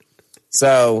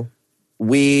 So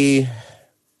we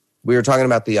were talking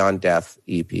about the On Death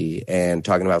EP and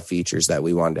talking about features that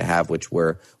we wanted to have, which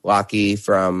were Lockie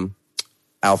from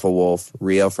Alpha Wolf,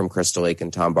 Rio from Crystal Lake,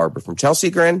 and Tom Barber from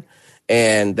Chelsea Grin.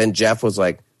 And then Jeff was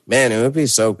like, man, it would be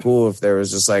so cool if there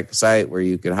was just like a site where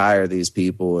you could hire these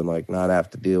people and like not have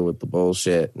to deal with the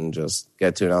bullshit and just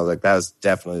get to it. And I was like, that was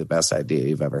definitely the best idea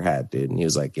you've ever had, dude. And he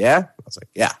was like, yeah? I was like,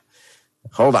 yeah.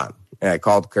 Hold on. And I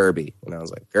called Kirby and I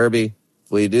was like, Kirby,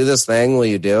 will you do this thing? Will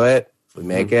you do it? If we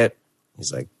make it?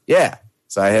 He's like, yeah.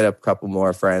 So I hit up a couple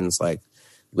more friends like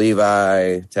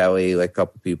Levi, Telly, like a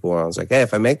couple people. And I was like, hey,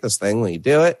 if I make this thing, will you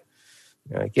do it?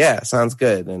 And they're like, yeah, sounds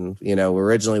good. And,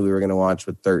 originally we were going to launch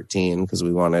with 13 because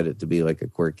we wanted it to be like a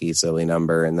quirky, silly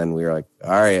number. And then we were like,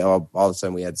 all right, all of a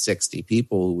sudden we had 60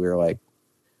 people who we were like,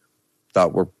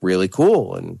 thought were really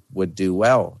cool and would do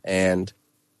well. And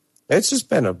it's just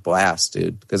been a blast,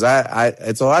 dude, because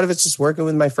it's a lot of it's just working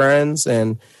with my friends,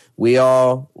 and we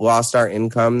all lost our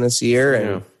income this year.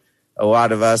 And a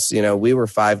lot of us, we were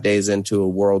 5 days into a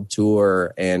world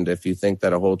tour. And if you think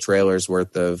that a whole trailer's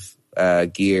worth of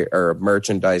gear or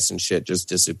merchandise and shit just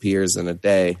disappears in a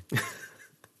day.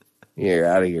 You're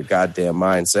out of your goddamn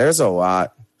mind. So there's a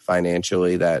lot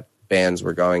financially that bands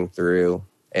were going through,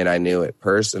 and I knew it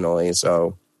personally.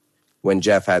 So when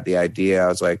Jeff had the idea, I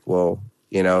was like, well,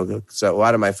 you know, so a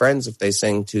lot of my friends, if they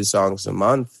sing 2 songs a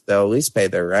month, they'll at least pay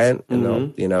their rent and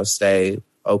they'll, you know, stay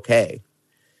okay.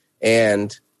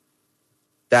 And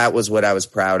that was what I was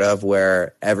proud of,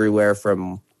 where everywhere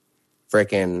from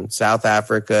frickin' South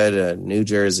Africa to New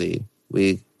Jersey,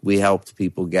 we helped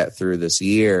people get through this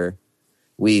year.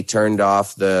 We turned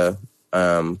off the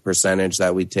percentage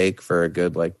that we take for a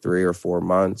good like 3 or 4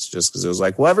 months, just because it was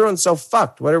like, well, everyone's so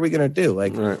fucked. What are we gonna do?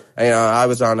 Like, right. You know, I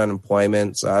was on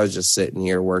unemployment, so I was just sitting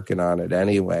here working on it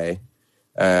anyway.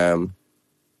 And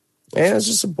it's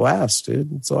just a blast,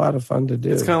 dude. It's a lot of fun to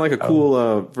do. It's kind of like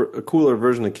a cooler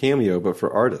version of Cameo, but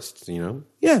for artists, you know?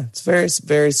 Yeah, it's very,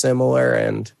 very similar.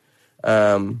 And,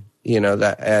 you know,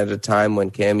 that at a time when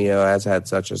Cameo has had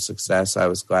such a success, I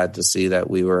was glad to see that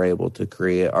we were able to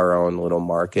create our own little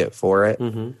market for it.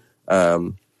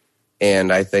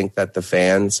 And I think that the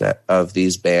fans of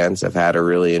these bands have had a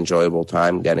really enjoyable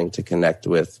time getting to connect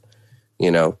with,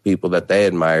 you know, people that they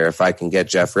admire. If I can get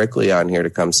Jeff Rickley on here to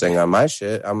come sing on my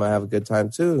shit, I'm going to have a good time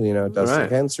too. You know, Dustin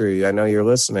Hensry, I know you're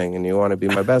listening and you want to be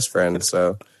my best friend.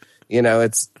 So, you know,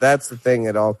 that's the thing.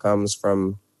 It all comes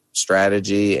from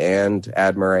strategy and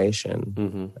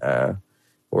admiration.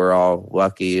 We're all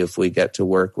lucky if we get to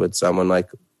work with someone like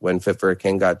when Fit for a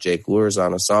King got Jake Luers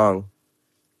on a song.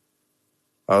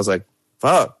 I was like,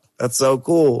 fuck, that's so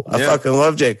cool. I fucking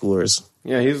love Jake Luers.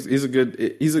 Yeah, he's a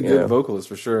good vocalist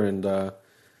for sure. And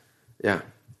you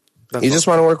just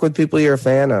want to work with people you're a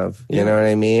fan of. You know what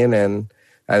I mean? And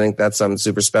I think that's something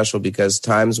super special, because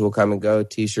times will come and go,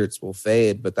 t-shirts will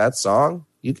fade, but that song,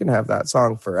 you can have that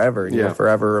song forever. You'll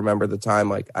forever remember the time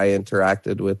like I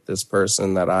interacted with this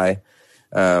person that I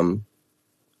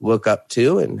look up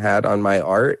to and had on my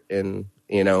art. And,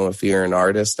 you know, if you're an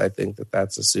artist, I think that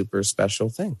that's a super special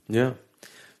thing. Yeah.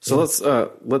 So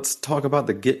let's talk about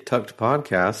the Get Tucked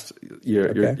podcast.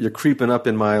 You're creeping up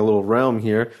in my little realm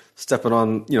here, stepping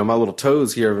on, you know, my little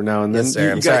toes here every now and then. Yes,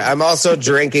 sir. I'm sorry. I'm also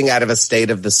drinking out of a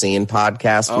State of the Scene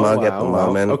podcast mug at the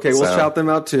moment. Okay, we'll shout them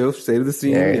out too. State of the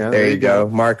Scene. There you go.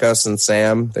 Marcos and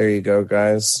Sam. There you go,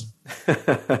 guys.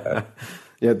 They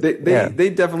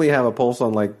definitely have a pulse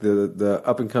on like the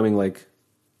up and coming, like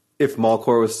if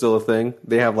Mallcore was still a thing.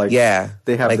 They have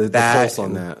they have like the pulse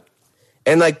on that.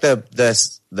 And like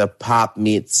the pop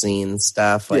meet scene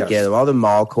stuff, like all the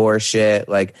mallcore shit,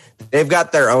 like they've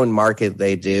got their own market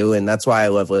they do, and that's why I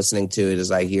love listening to it.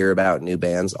 Is I hear about new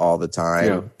bands all the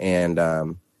time,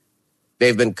 and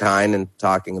they've been kind and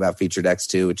talking about Featured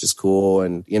X2, which is cool.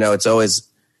 And you know, it's always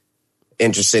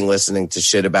interesting listening to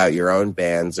shit about your own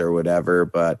bands or whatever,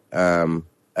 but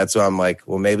that's why I'm like,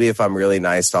 well, maybe if I'm really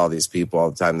nice to all these people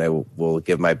all the time, they will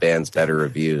give my bands better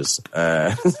reviews.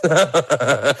 How's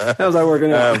that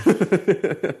working out?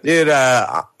 Dude,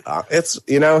 it's,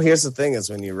 you know, here's the thing is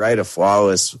when you write a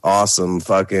flawless, awesome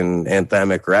fucking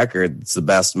anthemic record, it's the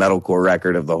best metalcore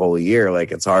record of the whole year.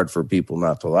 Like, it's hard for people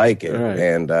not to like it. Right.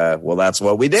 And, well, that's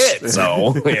what we did.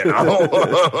 So, you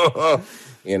know.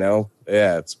 You know,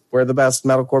 we're the best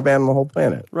metalcore band on the whole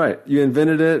planet. Right. You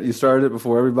invented it. You started it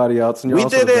before everybody else. And we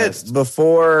did it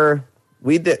before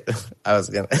we did. I was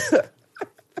going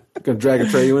to drag a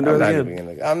tray you into it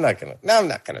again. I'm not going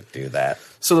to do that.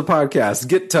 So the podcast,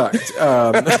 Get Tucked.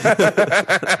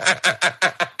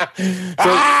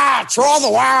 Troll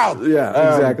the World.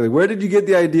 Yeah, exactly. Where did you get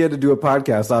the idea to do a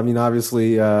podcast? I mean,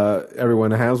 obviously, everyone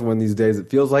has one these days,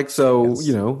 it feels like. So,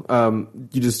 you know,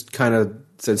 you just kind of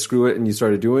said screw it and you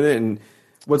started doing it. And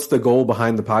what's the goal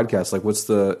behind the podcast? Like,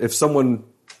 if someone,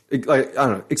 like, I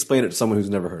don't know, explain it to someone who's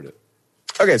never heard it.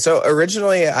 Okay, so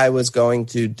originally I was going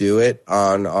to do it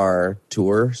on our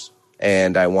tours,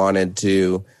 and I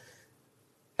thought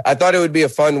it would be a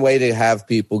fun way to have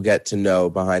people get to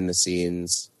know behind the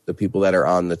scenes, the people that are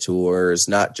on the tours,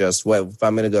 not just if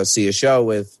I'm going to go see a show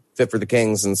with Fit for the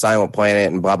Kings and Silent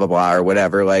Planet and blah, blah, blah, or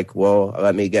whatever, like, well,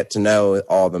 let me get to know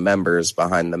all the members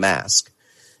behind the mask.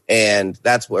 And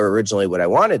that's originally what I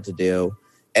wanted to do.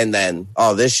 And then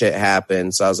all this shit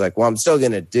happened. So I was like, well, I'm still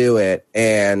going to do it.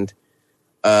 And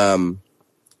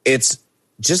it's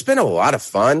just been a lot of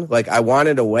fun. Like, I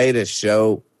wanted a way to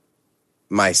show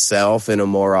myself in a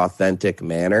more authentic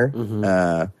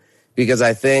manner. Because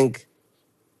I think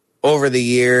over the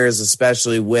years,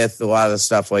 especially with a lot of the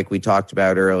stuff like we talked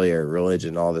about earlier,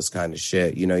 religion, all this kind of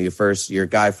shit, you know, you're a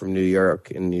guy from New York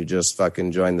and you just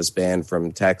fucking joined this band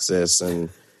from Texas, and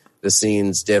the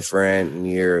scene's different, and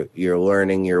you're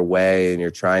learning your way, and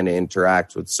you're trying to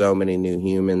interact with so many new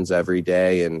humans every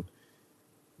day. And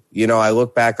I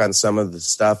look back on some of the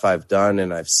stuff I've done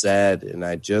and I've said, and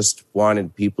I just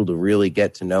wanted people to really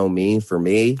get to know me for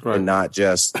me, right, and not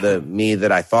just the me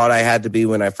that I thought I had to be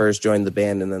when I first joined the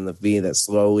band and then the me that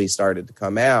slowly started to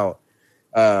come out.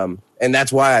 And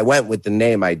that's why I went with the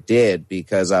name I did,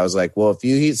 because I was like, well, if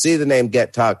you see the name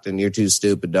Get Tucked and you're too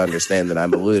stupid to understand that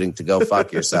I'm alluding to go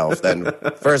fuck yourself, then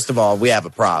first of all, we have a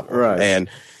problem. Right. And,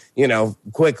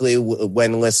 quickly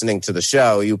when listening to the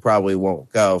show, you probably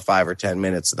won't go 5 or 10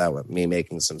 minutes without me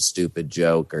making some stupid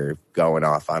joke or going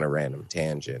off on a random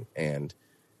tangent. And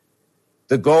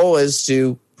the goal is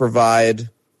to provide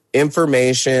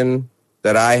information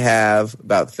that I have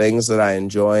about things that I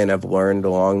enjoy and have learned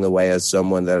along the way as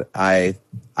someone that I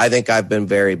think I've been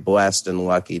very blessed and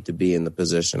lucky to be in the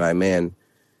position I'm in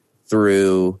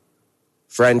through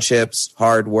friendships,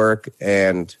 hard work,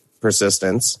 and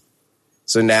persistence.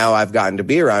 So now I've gotten to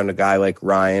be around a guy like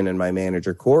Ryan and my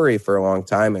manager Corey for a long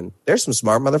time, and they're some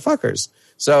smart motherfuckers.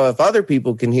 So if other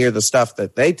people can hear the stuff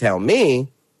that they tell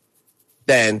me,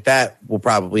 then that will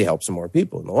probably help some more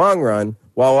people in the long run,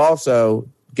 while also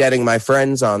getting my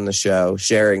friends on the show,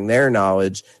 sharing their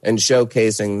knowledge and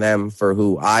showcasing them for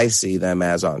who I see them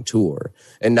as on tour,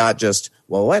 and not just,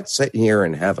 well, let's sit here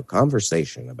and have a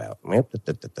conversation about.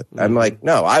 I'm like,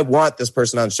 no, I want this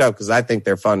person on the show because I think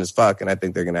they're fun as fuck and I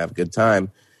think they're going to have a good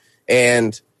time.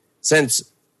 And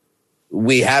since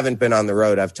we haven't been on the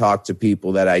road, I've talked to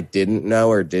people that I didn't know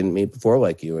or didn't meet before,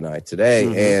 like you and I today.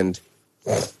 Mm-hmm. And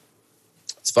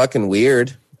it's fucking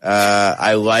weird.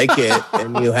 I like it,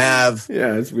 and you have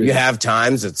it's weird. You have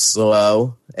times it's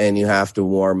slow, and you have to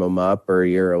warm them up, or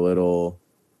you're a little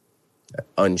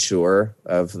unsure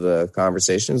of the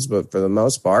conversations. But for the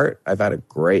most part, I've had a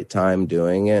great time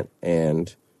doing it,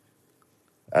 and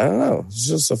I don't know, it's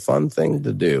just a fun thing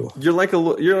to do.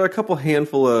 You're a couple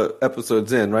handful of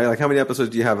episodes in, right? Like, how many episodes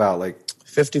do you have out? Like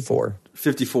 54.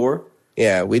 54?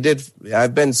 Yeah, we did.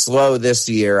 I've been slow this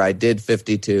year. I did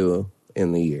 52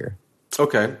 in the year.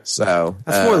 Okay. So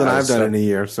that's more than I've done in a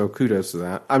year, so kudos to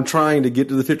that. I'm trying to get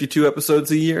to the 52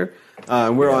 episodes a year,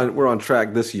 and we're on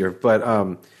track this year.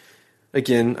 But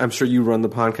again, I'm sure you run the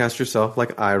podcast yourself,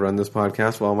 like I run this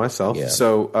podcast well myself. Yeah.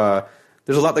 So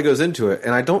there's a lot that goes into it,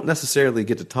 and I don't necessarily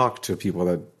get to talk to people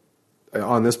that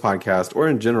on this podcast or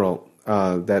in general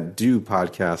that do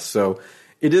podcasts. So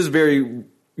it is very,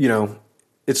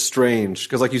 it's strange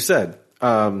because, like you said,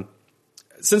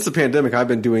 since the pandemic, I've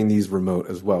been doing these remote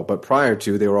as well. But prior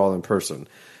to, they were all in person.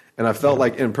 And I felt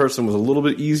like in person was a little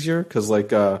bit easier because,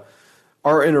 like,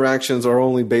 our interactions are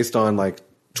only based on, like,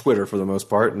 Twitter for the most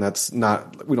part. And that's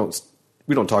not – we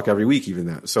don't talk every week even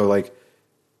that. So, like,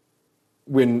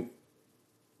 when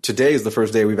today is the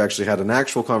first day we've actually had an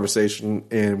actual conversation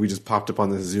and we just popped up on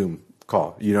this Zoom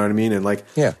call. You know what I mean? And, like,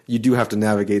 you do have to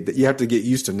navigate that. You have to get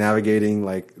used to navigating,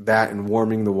 like, that and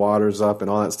warming the waters up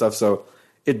and all that stuff. So –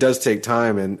 it does take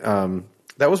time, and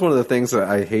that was one of the things that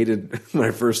I hated when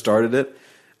I first started it.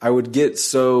 I would get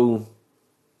so,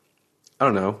 I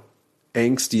don't know,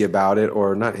 angsty about it,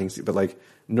 or not angsty, but like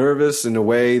nervous in a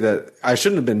way that I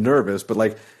shouldn't have been nervous, but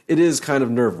like it is kind of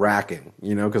nerve-wracking,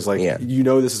 because like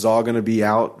this is all going to be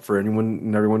out for anyone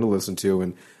and everyone to listen to,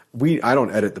 and I don't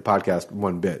edit the podcast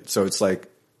one bit, so it's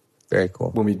like very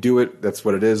cool. When we do it, that's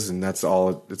what it is, and that's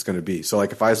all it's going to be. So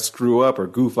like if I screw up or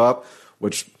goof up,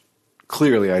 which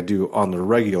clearly I do on the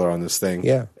regular on this thing.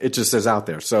 Yeah. It just is out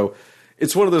there. So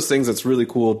it's one of those things that's really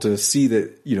cool to see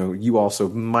that, you also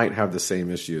might have the same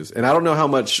issues. And I don't know how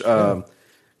much,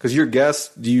 because your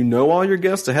guests, do you know all your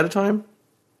guests ahead of time?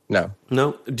 No.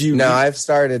 No? I've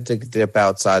started to dip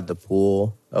outside the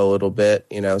pool a little bit.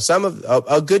 Some of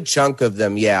a good chunk of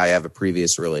them, I have a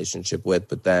previous relationship with,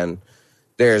 but then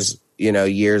there's,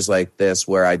 years like this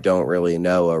where I don't really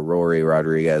know a Rory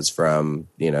Rodriguez from,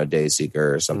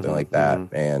 Dayseeker or something like that.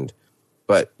 Mm-hmm.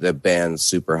 But the band's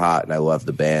super hot and I love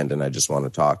the band and I just want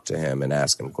to talk to him and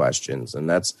ask him questions.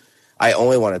 And I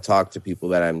only want to talk to people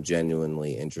that I'm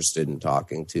genuinely interested in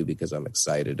talking to because I'm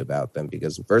excited about them.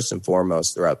 Because first and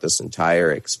foremost, throughout this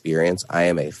entire experience, I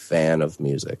am a fan of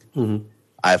music. Mm-hmm.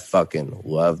 I fucking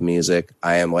love music.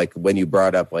 I am like, when you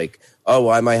brought up like, oh,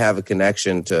 I might have a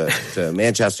connection to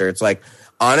Manchester. It's like,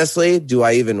 honestly, do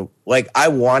I even like, I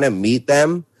want to meet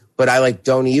them, but I like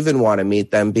don't even want to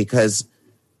meet them because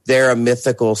they're a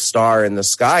mythical star in the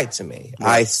sky to me.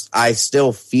 Yeah. I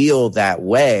still feel that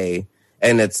way.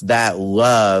 And it's that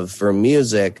love for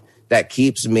music that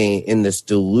keeps me in this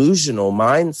delusional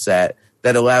mindset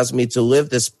that allows me to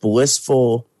live this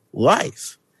blissful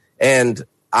life. And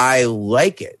I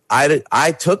like it.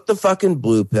 I took the fucking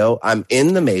blue pill. I'm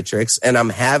in the Matrix and I'm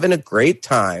having a great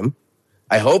time.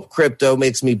 I hope crypto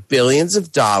makes me billions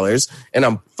of dollars and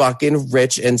I'm fucking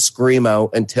rich and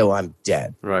screamo until I'm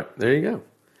dead. Right. There you go.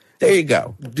 There you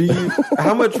go.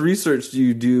 How much research do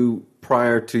you do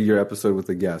prior to your episode with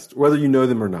the guest, whether you know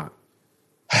them or not?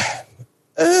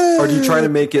 Or do you try to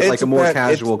make it like a more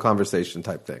casual conversation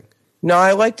type thing? No,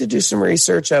 I like to do some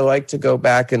research. I like to go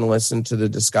back and listen to the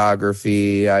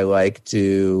discography. I like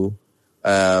to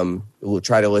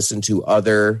try to listen to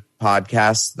other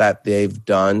podcasts that they've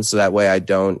done, so that way I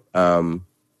don't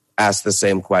ask the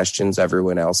same questions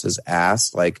everyone else has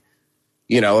asked. Like,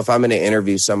 you know, if I'm going to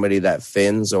interview somebody that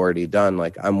Finn's already done,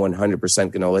 like I'm 100%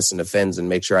 going to listen to Finn's and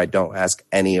make sure I don't ask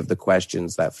any of the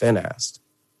questions that Finn asked,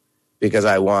 because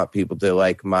I want people to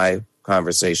like my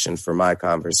conversation for my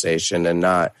conversation and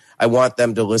not, I want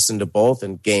them to listen to both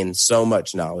and gain so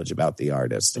much knowledge about the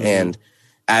artist. Mm-hmm. And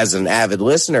as an avid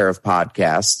listener of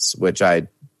podcasts, which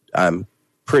I'm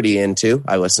pretty into,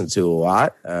 I listen to a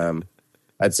lot.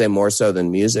 I'd say more so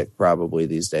than music probably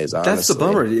these days, honestly. That's the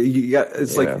bummer.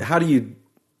 It's like, how do you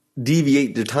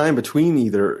deviate the time between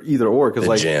either or? Because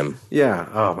like gym. Yeah.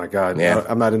 Oh my God. Yeah.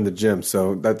 I'm not in the gym,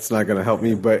 so that's not going to help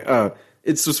me. But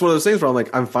it's just one of those things where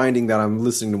I'm finding that I'm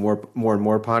listening to more and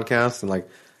more podcasts, and like,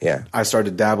 yeah, I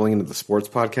started dabbling into the sports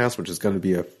podcast, which is going to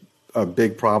be a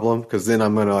big problem, because then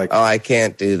I'm going to like, oh, I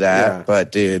can't do that. Yeah.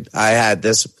 But dude, I had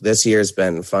this year's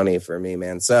been funny for me,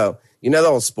 man. So you know the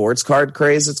whole sports card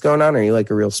craze that's going on? Are you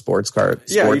like a real sports guy?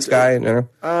 You know?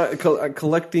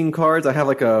 Collecting cards. I have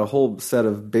like a whole set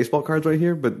of baseball cards right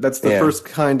here, but that's the first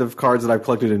kind of cards that I've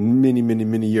collected in many, many,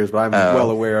 many years. But I'm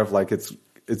well aware of like it's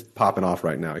popping off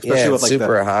right now, especially with like the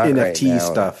NFT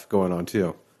stuff going on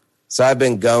too. So I've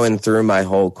been going through my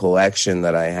whole collection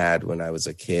that I had when I was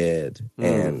a kid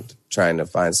and trying to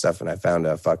find stuff. And I found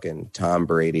a fucking Tom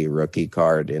Brady rookie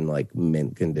card in like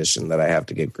mint condition that I have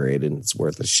to get graded. And it's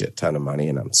worth a shit ton of money.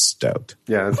 And I'm stoked.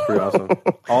 Yeah, that's pretty awesome.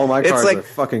 All my cards are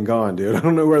fucking gone, dude. I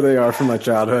don't know where they are from my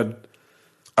childhood.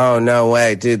 Oh, no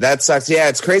way, dude. That sucks. Yeah,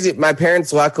 it's crazy. My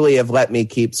parents luckily have let me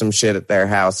keep some shit at their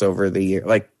house over the year.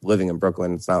 Like living in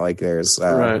Brooklyn, it's not like there's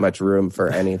much room for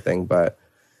anything, but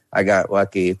I got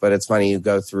lucky. But it's funny, you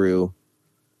go through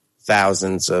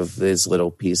thousands of these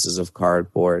little pieces of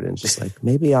cardboard and just like,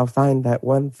 maybe I'll find that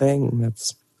one thing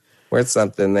that's worth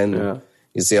something. Then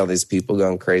you see all these people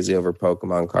going crazy over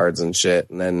Pokemon cards and shit.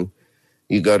 And then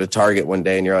you go to Target one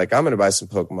day and you're like, I'm going to buy some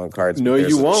Pokemon cards. No,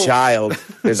 you won't.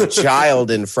 There's a child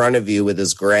in front of you with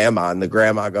his grandma, and the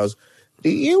grandma goes, do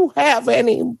you have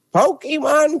any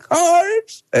Pokemon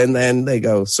cards? And then they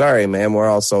go, sorry, man, we're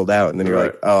all sold out. And then you're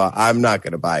like, oh, I'm not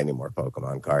going to buy any more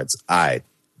Pokemon cards. I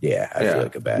feel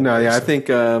like a bad person. I think,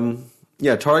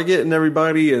 Target and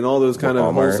everybody and all those kind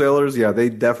of wholesalers, they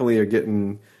definitely are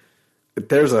getting...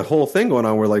 There's a whole thing going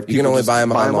on where like you can only buy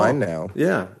them online now.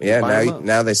 Yeah.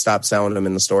 Now they stopped selling them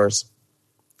in the stores.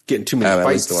 Getting too many fights.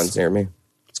 At least the ones near me.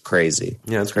 It's crazy.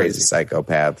 Yeah, it's crazy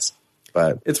psychopaths.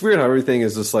 But it's weird how everything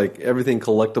is just like everything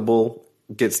collectible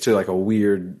gets to like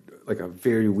a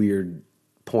very weird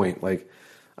point. Like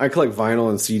I collect vinyl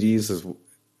and CDs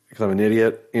because I'm an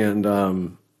idiot, and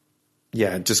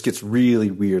it just gets really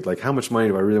weird. Like how much money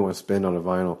do I really want to spend on a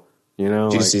vinyl? You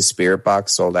know, did you see Spirit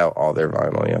Box sold out all their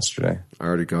vinyl yesterday? I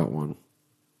already got one.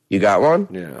 You got one?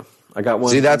 Yeah, I got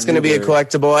one. See, that's going to be a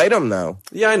collectible item, though.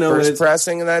 Yeah, I know. First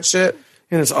pressing and that shit.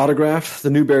 And it's autographed. The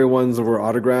Newberry ones were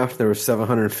autographed. There were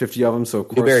 750 of them. So of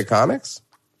course, Newberry Comics.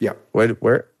 Yeah.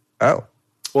 Where? Oh.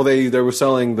 Well, they were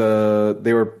selling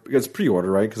it's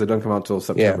pre-order, right? Because it doesn't come out until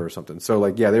September or something. So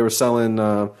like, they were selling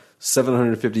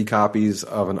 750 copies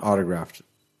of an autographed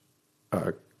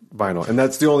vinyl, and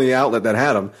that's the only outlet that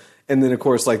had them. And then, of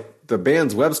course, like the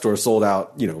band's web store sold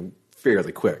out,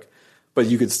 fairly quick. But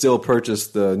you could still purchase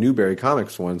the Newberry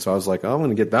Comics one. So I was like, I'm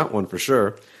going to get that one for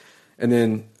sure. And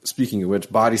then, speaking of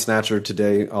which, Body Snatcher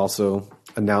today also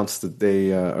announced that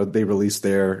they released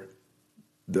the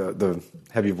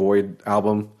Heavy Void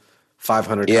album,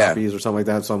 500 copies or something like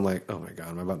that. So I'm like, oh my God,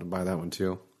 I'm about to buy that one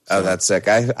too. So. Oh, that's sick.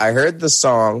 I heard the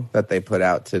song that they put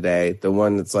out today, the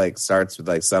one that's like starts with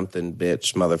like something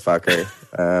bitch motherfucker.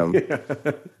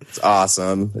 It's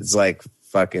awesome. It's like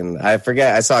fucking, I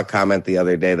forget. I saw a comment the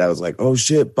other day that was like, oh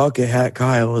shit, Bucket Hat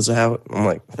Kyle is out. I'm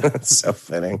like, that's so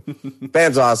fitting.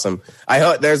 Band's awesome. I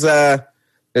hope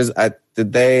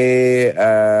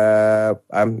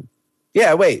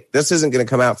wait, this isn't going to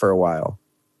come out for a while,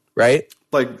 right?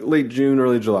 Like late June,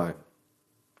 early July.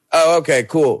 Oh, okay,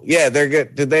 cool. Yeah, they're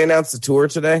good. Did they announce the tour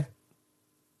today?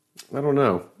 I don't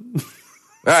know. All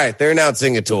right, they're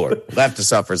announcing a tour. Left to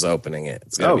Suffer's opening it.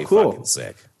 It's going to be fucking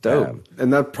sick. Dope.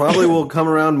 And that probably will come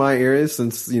around my area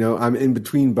since, I'm in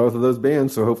between both of those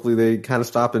bands. So hopefully they kind of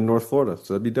stop in North Florida.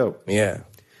 So that'd be dope. Yeah.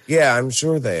 Yeah, I'm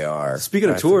sure they are. Speaking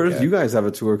of I tours, forget. you guys have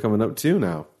a tour coming up too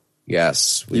now.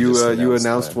 Yes. You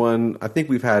announced one. I think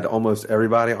we've had almost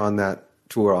everybody on that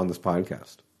tour on this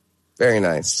podcast. Very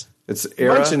nice. It's A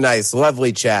Era. bunch of nice,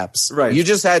 lovely chaps. Right. You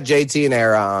just had JT and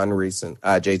Era on recent.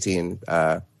 JT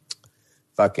and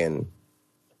fucking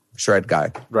Shred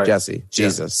guy. Right. Jesse.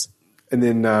 Jesus. And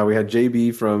then we had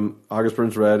JB from August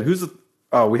Burns Red.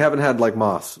 We haven't had like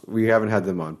Moss. We haven't had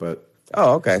them on, but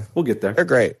Oh, okay. we'll get there. They're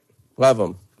great. Love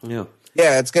them. Yeah.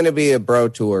 Yeah, it's going to be a bro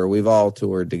tour. We've all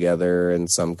toured together in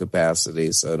some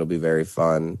capacity, so it'll be very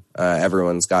fun.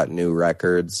 Everyone's got new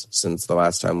records since the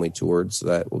last time we toured, so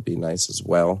that will be nice as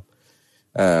well.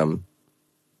 Yeah,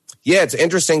 it's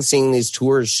interesting seeing these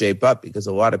tours shape up because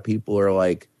a lot of people are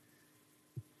like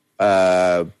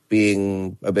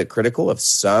being a bit critical of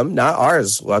some. Not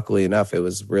ours, luckily enough. It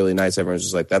was really nice. Everyone's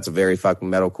just like, that's a very fucking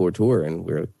metalcore tour. And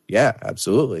we're, yeah,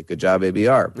 absolutely. Good job,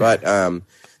 ABR. But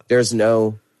there's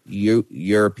no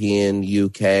European,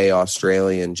 UK,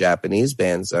 Australian, Japanese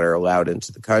bands that are allowed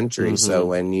into the country. Mm-hmm. So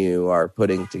when you are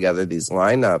putting together these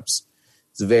lineups,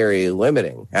 it's very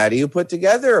limiting. How do you put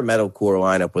together a metalcore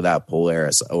lineup without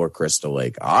Polaris or Crystal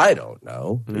Lake? I don't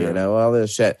know. Yeah. You know, all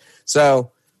this shit.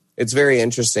 So it's very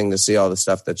interesting to see all the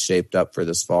stuff that's shaped up for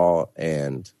this fall,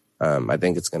 and I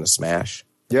think it's going to smash.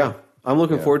 Yeah. I'm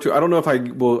looking forward to it. I don't know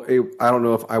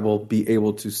if I will be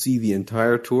able to see the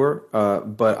entire tour,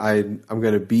 but I'm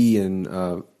going to be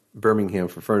in Birmingham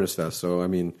for Furnace Fest. So, I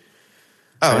mean,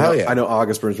 Hell yeah. I know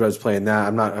August Burns Red's playing that.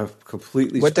 I'm not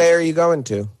completely What day are you going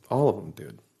to? All of them,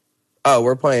 dude. Oh,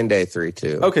 we're playing day 3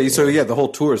 too. Okay, so yeah, the whole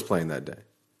tour is playing that day.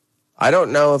 I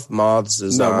don't know if Moths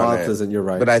is on Moths it. isn't, you're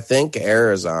right. But I think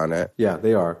Air is on it. Yeah,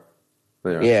 they are.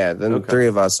 Yeah, then the three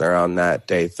of us are on that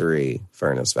day 3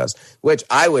 Furnace Fest, which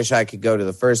I wish I could go to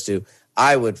the first 2.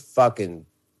 I would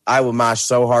mosh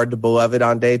so hard to Beloved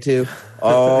on day 2.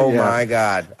 Oh Yeah. my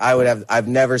God. I've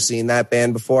never seen that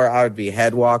band before. I would be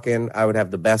head walking. I would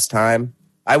have the best time.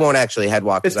 I won't actually head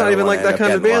walk. It's not even like that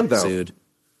kind of band, though.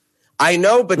 I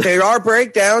know, but there are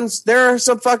breakdowns. There are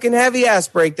some fucking heavy ass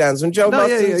breakdowns. When Joe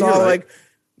Buxton's you're all right. like,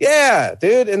 yeah,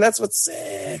 dude, and that's what's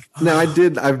sick. Now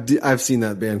I've seen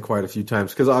that band quite a few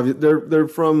times because they're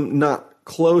from not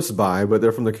close by, but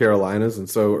they're from the Carolinas, and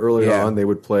so earlier on they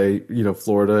would play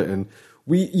Florida, and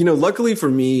we luckily for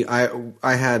me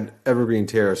I had Evergreen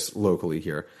Terrace locally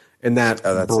here, and that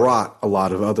brought a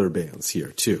lot of other bands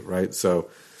here too, right? So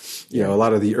a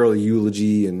lot of the early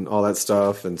Eulogy and all that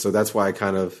stuff, and so that's why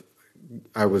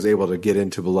I was able to get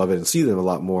into Beloved and see them a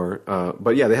lot more.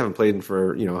 But yeah, they haven't played in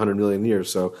for 100 million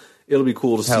years, so it'll be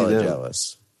cool to see them.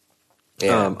 Jealous.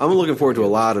 Yeah. I'm looking forward to a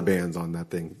lot of bands on that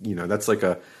thing. That's like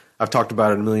I've talked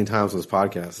about it a million times on this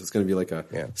podcast. It's going to be like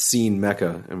a scene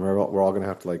mecca, and we're all going to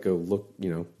have to like go look.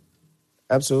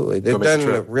 Absolutely, they've done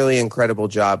a really incredible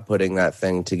job putting that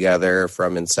thing together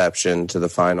from inception to the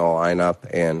final lineup,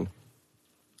 and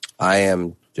I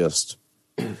am just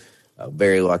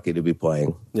very lucky to be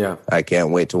playing. Yeah. I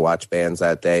can't wait to watch bands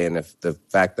that day. And if the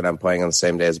fact that I'm playing on the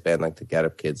same day as a band like the Get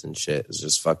Up Kids and shit is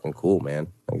just fucking cool, man.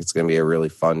 Like, it's going to be a really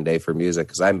fun day for music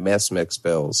because I miss Mixed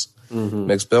Bills. Mm-hmm.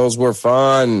 Mixed Bills were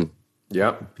fun.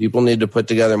 Yep. People need to put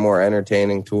together more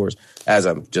entertaining tours. As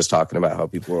I'm just talking about how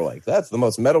people were like, that's the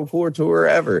most metalcore tour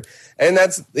ever. And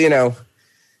that's,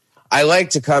 I like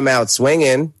to come out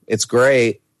swinging. It's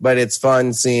great, but it's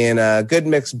fun seeing a good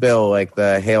mixed bill like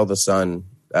the Hail the Sun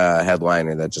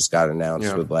headliner that just got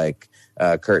announced with like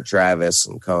Kurt Travis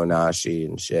and Konashi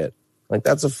and shit. Like,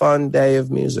 that's a fun day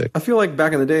of music. I feel like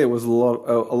back in the day it was a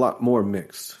lot more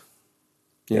mixed.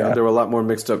 There were a lot more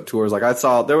mixed up tours. Like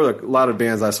there were a lot of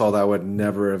bands I saw that I would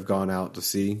never have gone out to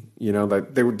see.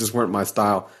 Like they just weren't my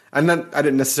style. And then I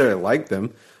didn't necessarily like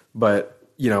them, but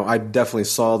I definitely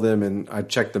saw them and I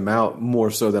checked them out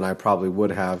more so than I probably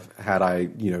would have had I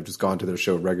just gone to their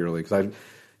show regularly. Because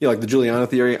like the Juliana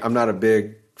Theory, I'm not a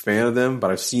big fan of them,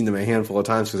 but I've seen them a handful of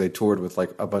times because they toured with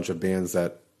like a bunch of bands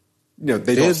that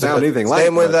they don't sound anything like.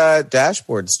 Same with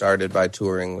Dashboard started by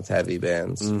touring with heavy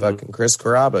bands. Mm-hmm. Fucking Chris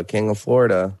Carrabba, King of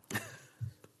Florida,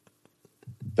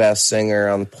 best singer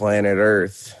on planet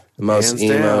Earth, the most Hands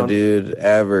emo down. Dude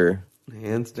ever,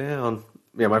 hands down.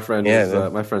 Yeah, my friend's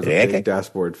a big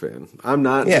Dashboard fan. I'm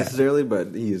not necessarily,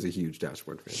 but he is a huge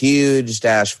Dashboard fan. Huge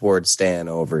Dashboard stan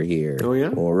over here. Oh yeah,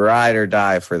 we'll ride or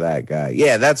die for that guy.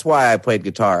 Yeah, that's why I played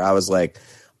guitar. I was like,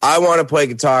 I want to play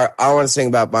guitar. I want to sing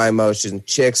about my emotions.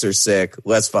 Chicks are sick.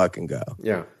 Let's fucking go.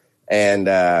 Yeah. And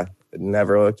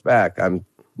never looked back. I'm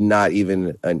not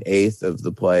even an eighth of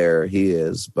the player he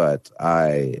is, but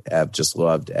I have just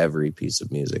loved every piece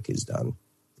of music he's done.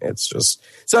 It's just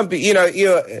something,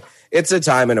 it's a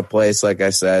time and a place. Like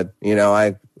I said, when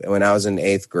I was in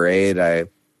 8th grade, I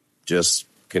just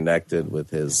connected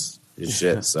with his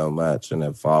shit so much and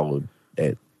have followed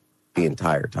it the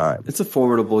entire time. It's a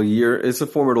formidable year. It's a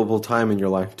formidable time in your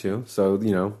life too. So,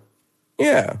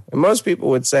 Yeah. And most people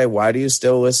would say, why do you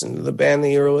still listen to the band that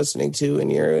you were listening to when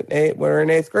you were in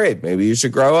 8th grade? Maybe you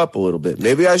should grow up a little bit.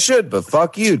 Maybe I should, but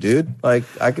fuck you, dude. Like,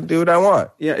 I can do what I want.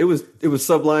 Yeah, it was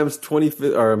Sublime's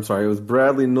 25th, or I'm sorry, it was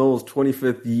Bradley Nowell's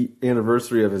 25th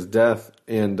anniversary of his death.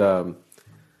 And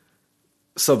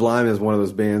Sublime is one of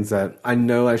those bands that I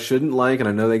know I shouldn't like, and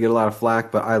I know they get a lot of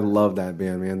flack, but I love that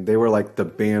band, man. They were like the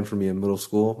band for me in middle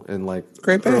school and like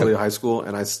early high school,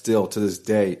 and I still, to this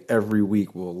day, every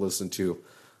week will listen to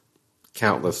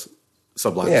countless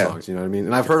Sublime songs, you know what I mean?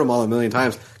 And I've heard them all a million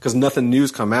times because nothing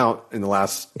new's come out in the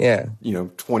last,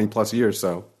 20 plus years,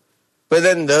 so. But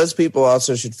then those people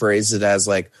also should phrase it as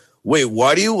like, wait,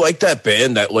 why do you like that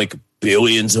band that like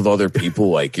billions of other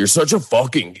people like? You're such a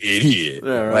fucking idiot.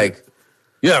 Yeah, right. Like,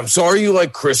 yeah, I'm sorry you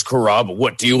like Chris Carrabba.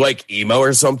 What, do you like emo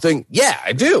or something? Yeah,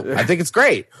 I do. I think it's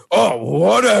great. Oh,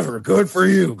 whatever. Good for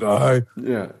you, guy.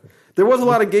 Yeah. There was a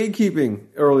lot of gatekeeping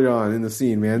early on in the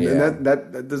scene, man. Yeah. And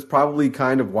that's probably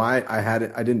kind of why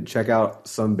I didn't check out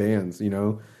some bands,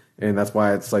 And that's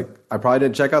why it's like I probably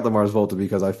didn't check out the Mars Volta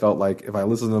because I felt like if I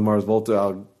listen to the Mars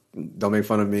Volta, they'll make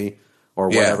fun of me or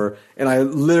whatever. And I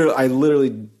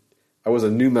literally was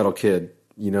a nu metal kid.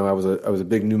 I was a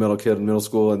big nu metal kid in middle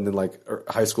school, and then like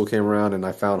high school came around, and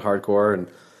I found hardcore, and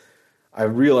I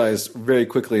realized very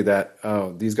quickly that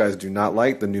these guys do not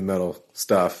like the nu metal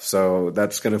stuff, so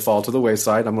that's going to fall to the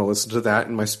wayside. I'm going to listen to that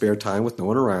in my spare time with no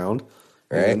one around,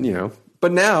 right? And,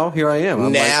 but now here I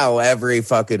am. Every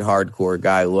fucking hardcore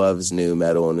guy loves nu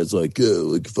metal, and it's like, yeah,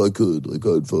 like if I could, like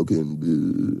I'd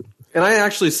fucking. And I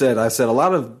said a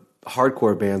lot of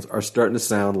hardcore bands are starting to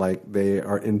sound like they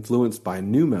are influenced by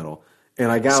nu metal. And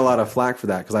I got a lot of flack for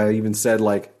that because I even said,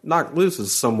 like, Knocked Loose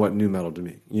is somewhat nu metal to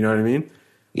me. You know what I mean?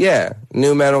 Yeah.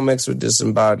 Nu metal mixed with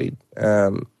disembodied.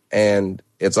 And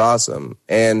it's awesome.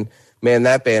 And, man,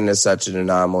 that band is such an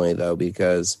anomaly, though,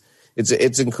 because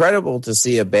it's incredible to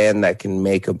see a band that can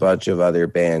make a bunch of other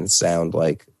bands sound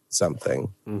like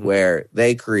something, where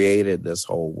they created this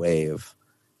whole wave.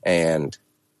 And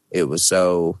it was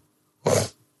so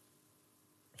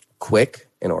quick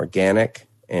and organic.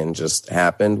 And just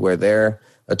happened where they're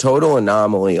a total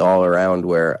anomaly all around,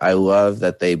 where I love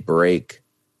that they break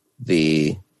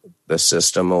the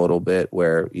system a little bit,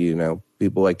 where,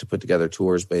 people like to put together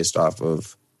tours based off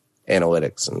of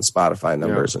analytics and Spotify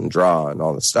numbers and draw and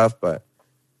all this stuff. But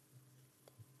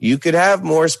you could have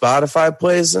more Spotify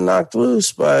plays than Knocked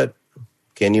Loose, but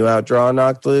can you outdraw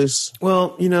Knocked Loose?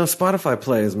 Well, Spotify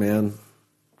plays, man.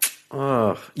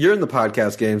 You're in the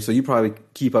podcast game, so you probably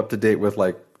keep up to date with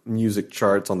like music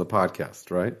charts on the podcast,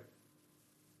 right?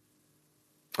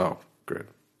 Oh, good.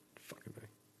 Fucking thing.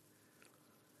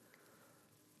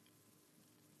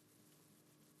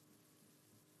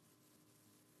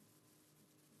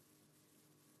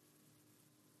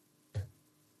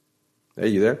 Hey,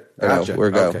 you there? Gotcha. We're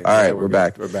go. Okay. All right, we're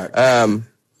back. We're back.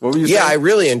 What were you saying? I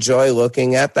really enjoy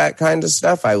looking at that kind of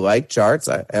stuff. I like charts.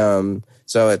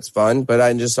 So it's fun, but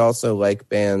I just also like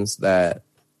bands that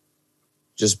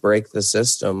just break the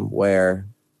system,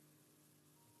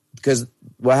 because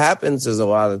what happens is a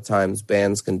lot of times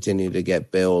bands continue to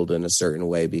get billed in a certain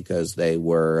way because they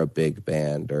were a big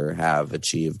band or have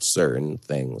achieved certain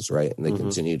things, right? And they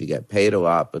continue to get paid a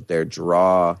lot, but their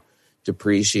draw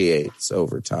depreciates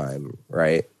over time,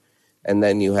 right? And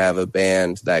then you have a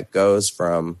band that goes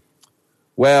from,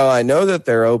 well, I know that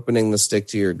they're opening the Stick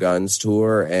to Your Guns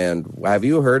tour, and have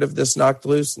you heard of this Knocked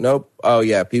Loose? Nope. Oh,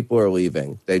 yeah, people are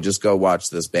leaving. They just go watch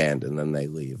this band, and then they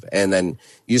leave. And then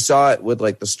you saw it with,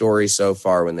 like, the Story So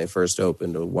Far when they first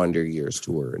opened a Wonder Years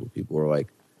tour, and people were like,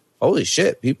 holy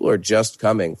shit, people are just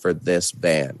coming for this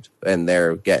band, and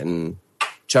they're getting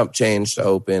chump change to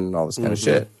open and all this kind of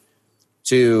shit,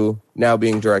 to now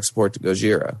being direct support to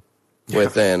Gojira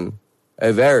within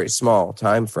a very small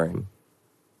time frame.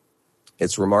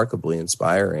 It's remarkably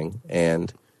inspiring,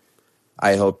 and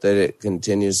I hope that it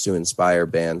continues to inspire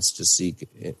bands to seek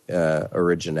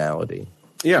originality.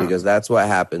 Yeah. Because that's what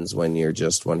happens when you're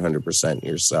just 100%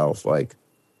 yourself. Like,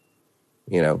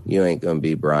 you ain't going to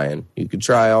be Brian. You could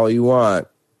try all you want.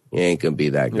 You ain't going to be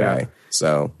that guy. Yeah.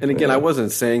 So, and again, I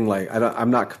wasn't saying like, I'm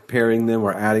not comparing them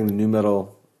or adding the nu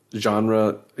metal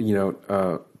genre,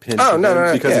 pin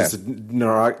because it's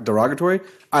derogatory.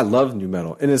 I love nu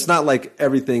metal, and it's not like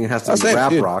everything has to be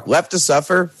rap rock. Left to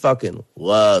Suffer fucking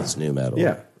loves nu metal.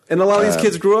 Yeah, and a lot of these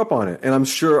kids grew up on it, and I'm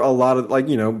sure a lot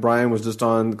of Brian was just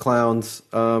on Clown of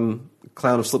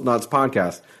Slipknot's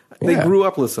podcast. They grew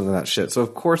up listening to that shit, so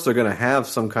of course they're going to have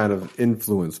some kind of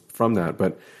influence from that.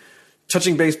 But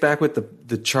touching base back with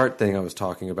the chart thing I was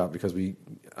talking about, because we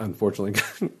unfortunately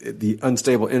got the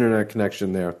unstable internet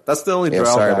connection there. That's the only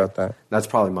drawback. Sorry about that. That's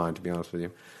probably mine, to be honest with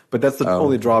you. But that's the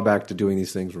only drawback to doing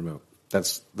these things remote.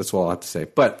 That's all I have to say.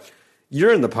 But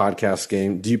you're in the podcast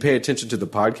game. Do you pay attention to the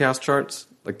podcast charts,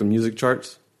 like the music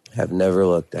charts? Have never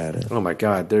looked at it. Oh my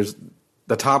God! There's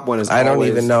the top one is. I don't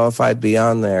even know if I'd be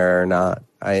on there or not.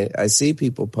 I see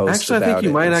people post. Actually, I think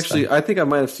you might actually. I think I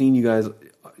might have seen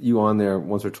you on there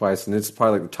once or twice, and it's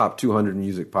probably like the top 200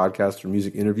 music podcasts or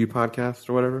music interview podcasts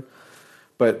or whatever.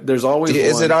 But there's always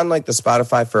is it on like the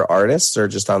Spotify for artists or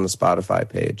just on the Spotify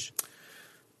page?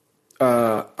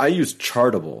 I use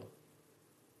Chartable.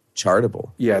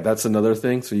 Chartable. Yeah, that's another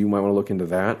thing. So you might want to look into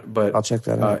that. But I'll check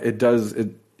that out.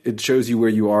 It shows you where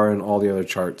you are in all the other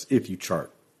charts if you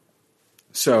chart.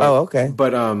 So okay.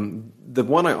 But the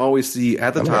one I always see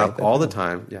at the top all the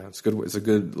time. Yeah, it's good. It's a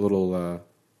good little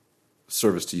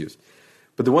service to use.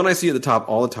 But the one I see at the top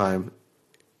all the time,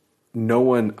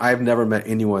 I've never met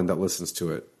anyone that listens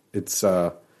to it. It's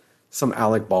some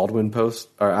Alec Baldwin post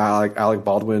or Alec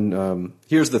Baldwin.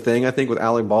 Here's the thing, I think, with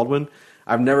Alec Baldwin,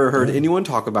 I've never heard anyone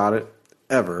talk about it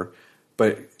ever.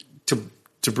 But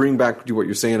to bring back to what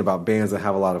you're saying about bands that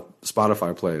have a lot of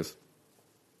Spotify plays,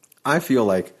 I feel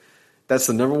like that's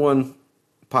the number one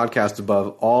podcast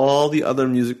above all the other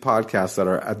music podcasts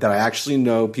that I actually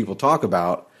know people talk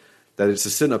about. That it's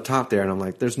just sitting up top there, and I'm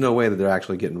like, there's no way that they're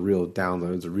actually getting real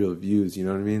downloads or real views. You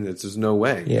know what I mean? It's just no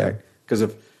way. Yeah.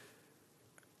 Because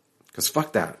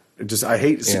fuck that. I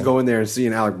hate going there and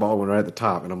seeing Alec Baldwin right at the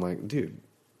top, and I'm like, dude,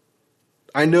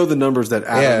 I know the numbers that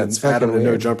Adam and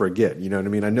No Jumper get. You know what I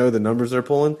mean? I know the numbers they're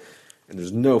pulling, and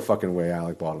there's no fucking way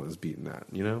Alec Baldwin is beating that.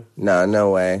 You know?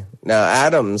 No way. No,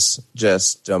 Adam's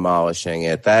just demolishing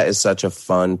it. That is such a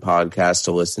fun podcast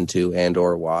to listen to and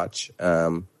or watch.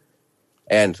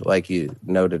 And like you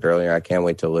noted earlier, I can't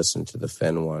wait to listen to the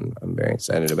Finn one. I'm very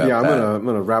excited about that. Yeah, I'm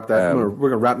gonna wrap that. We're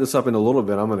gonna wrap this up in a little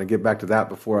bit. I'm gonna get back to that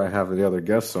before I have the other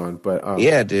guests on. But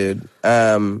yeah, dude.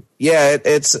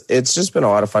 It's just been a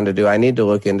lot of fun to do. I need to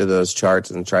look into those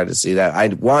charts and try to see that. I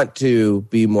want to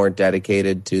be more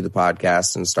dedicated to the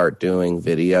podcast and start doing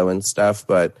video and stuff.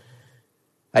 But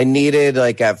I needed,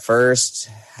 like, at first,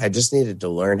 I just needed to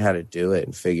learn how to do it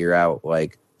and figure out,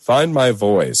 like, find my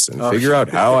voice and figure out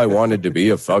how I wanted to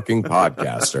be a fucking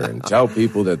podcaster and tell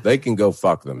people that they can go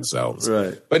fuck themselves.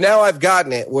 Right. But now I've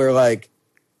gotten it where, like,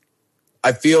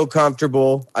 I feel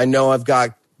comfortable. I know I've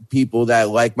got people that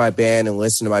like my band and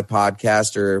listen to my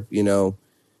podcast, or, you know,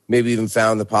 maybe even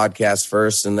found the podcast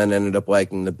first and then ended up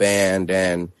liking the band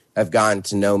and have gotten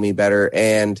to know me better.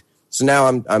 And so now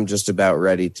I'm just about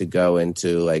ready to go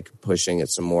into, like, pushing it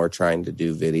some more, trying to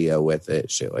do video with it,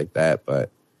 shit like that.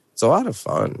 But it's a lot of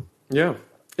fun. Yeah.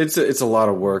 It's a lot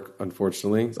of work,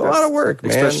 unfortunately. It's a lot of work, man.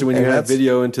 Especially when you add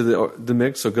video into the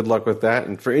mix, so good luck with that.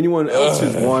 And for anyone else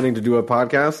who's wanting to do a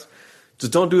podcast,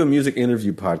 just don't do a music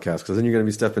interview podcast, because then you're going to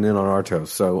be stepping in on our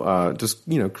toes. So just,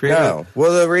 create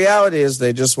Well, the reality is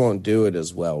they just won't do it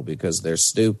as well because they're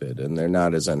stupid and they're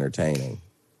not as entertaining.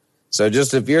 So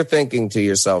just if you're thinking to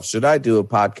yourself, should I do a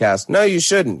podcast? No, you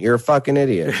shouldn't. You're a fucking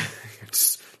idiot.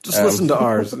 Just listen to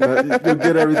ours. You'll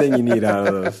get everything you need out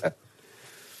of those.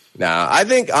 No, I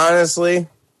think, honestly,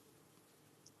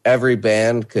 every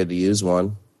band could use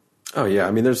one. Oh, yeah.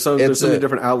 I mean, there's so many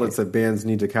different outlets that bands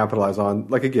need to capitalize on.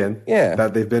 Like, again,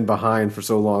 that they've been behind for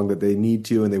so long that they need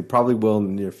to, and they probably will in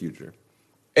the near future.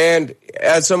 And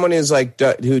as someone who's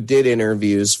who did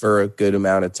interviews for a good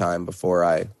amount of time before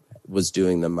I was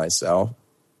doing them myself,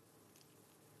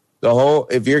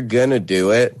 if you're going to do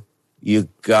it, you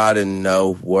got to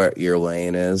know what your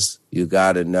lane is. You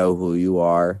got to know who you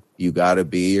are. You got to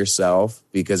be yourself,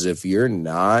 because if you're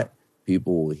not,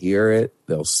 people will hear it.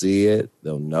 They'll see it.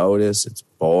 They'll notice. It's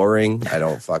boring. I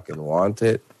don't fucking want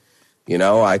it.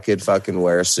 I could fucking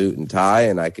wear a suit and tie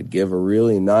and I could give a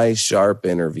really nice, sharp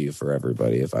interview for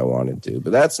everybody if I wanted to.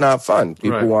 But that's not fun.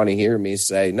 People want to hear me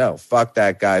say, no, fuck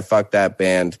that guy, fuck that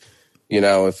band.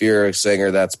 If you're a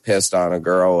singer that's pissed on a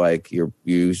girl, like,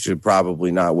 you should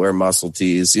probably not wear muscle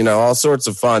tees, all sorts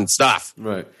of fun stuff.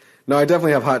 Right. No, I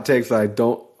definitely have hot takes that I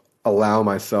don't allow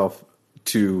myself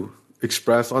to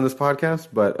express on this podcast,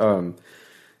 but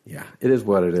yeah, it is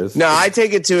what it is. No, I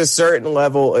take it to a certain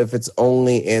level if it's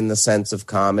only in the sense of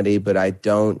comedy, but I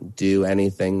don't do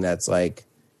anything that's, like,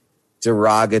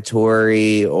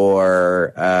 derogatory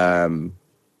or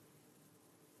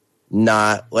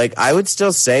not, like, I would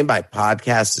still say my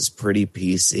podcast is pretty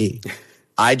PC.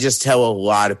 I just tell a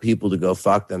lot of people to go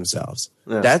fuck themselves.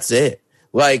 Yeah. That's it.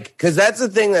 Like, because that's the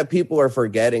thing that people are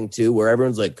forgetting too, where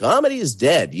everyone's like, comedy is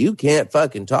dead. You can't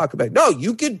fucking talk about it. No,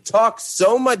 you could talk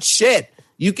so much shit.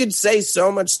 You could say so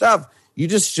much stuff. you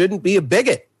just shouldn't be a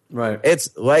bigot. Right.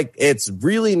 It's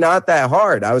really not that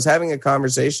hard. I was having a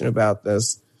conversation about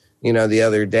this, the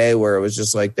other day, where it was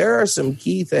just like, there are some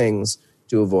key things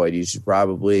to avoid. You should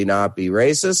probably not be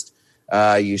racist.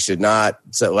 You should not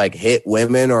hit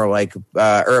women or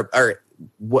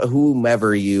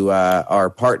whomever you are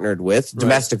partnered with. Right.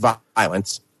 Domestic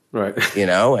violence. Right.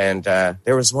 And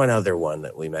there was one other one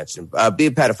that we mentioned. Be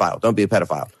a pedophile. Don't be a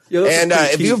pedophile. Yeah, and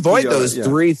if you avoid those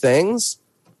three things,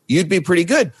 you'd be pretty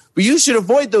good. But you should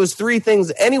avoid those three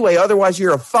things anyway. Otherwise,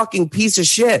 you're a fucking piece of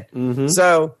shit. Mm-hmm.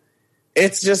 So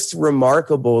it's just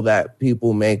remarkable that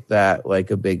people make that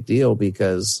like a big deal,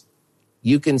 because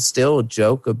you can still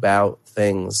joke about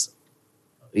things.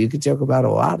 You could joke about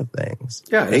a lot of things.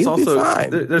 Yeah, it's also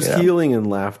there's healing in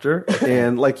laughter,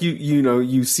 and like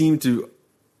you seem to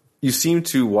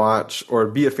watch or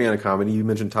be a fan of comedy. You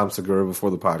mentioned Tom Segura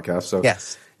before the podcast, so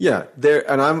yes, yeah,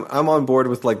 and I'm on board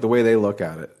with like the way they look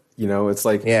at it. It's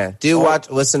like, yeah. Do you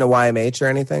listen to YMH or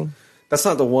anything? That's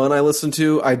not the one I listen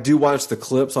to. I do watch the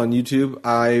clips on YouTube.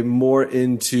 I'm more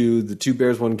into the Two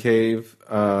Bears One Cave.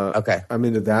 Okay, I'm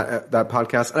into that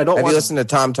podcast. And I don't. Have you listened to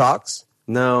Tom Talks?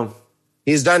 No.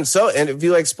 He's done and if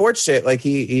you like sports shit, like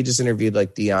he just interviewed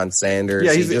like Deion Sanders.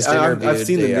 Yeah, I've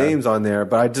seen the names on there,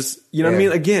 but I just, what I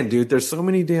mean? Again, dude, there's so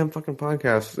many damn fucking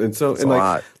podcasts. And so, it's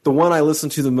like the one I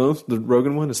listen to the most, the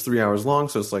Rogan one, is 3 hours long.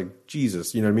 So it's like,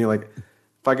 Jesus, you know what I mean? Like,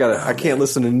 if I can't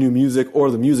listen to new music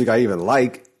or the music I even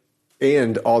like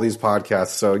and all these podcasts.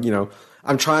 So,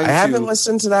 I'm trying I haven't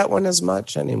listened to that one as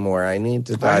much anymore. I need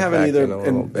to dive I haven't back either, in a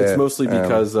little and bit. it's mostly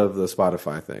because of the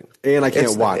Spotify thing. And I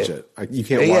can't watch it. You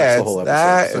can't watch the whole episode.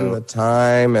 That and the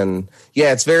time, and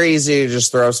it's very easy to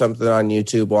just throw something on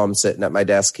YouTube while I'm sitting at my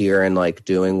desk here and like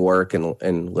doing work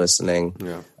and listening.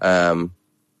 Yeah.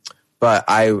 But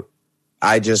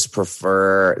I just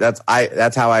prefer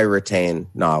that's how I retain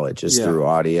knowledge is through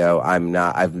audio.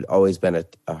 I've always been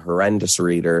a horrendous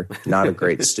reader, not a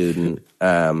great student.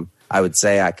 I would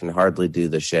say I can hardly do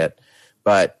the shit,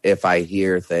 but if I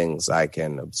hear things, I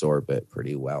can absorb it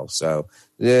pretty well. So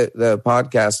the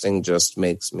podcasting just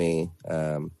makes me, I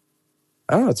don't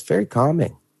know, it's very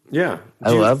calming. Yeah. I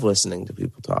love listening to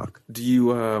people talk. Do you,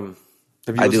 have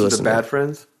you listened to Bad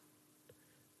Friends?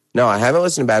 No, I haven't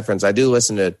listened to Bad Friends. I do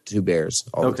listen to Two Bears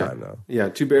all the time, though. Yeah,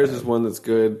 Two Bears is one that's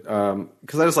good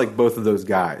because I just like both of those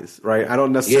guys, right? I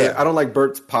don't necessarily I don't like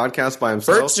Bert's podcast by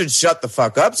himself. Bert should shut the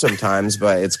fuck up sometimes,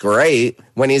 but it's great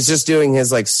when he's just doing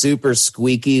his like super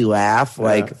squeaky laugh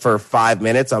for 5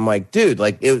 minutes. I'm like, dude,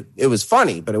 like it was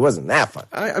funny, but it wasn't that funny.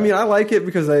 I mean, I like it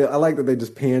because I like that they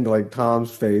just panned like Tom's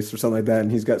face or something like that,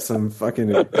 and he's got some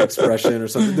fucking expression or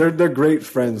something. They're great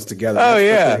friends together. Oh,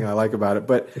 That's the thing I like about it.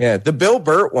 But yeah, the Bill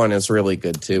Burt one is really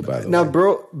good too, by the way. Now,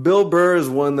 Bill Burr is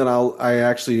one that I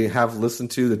actually have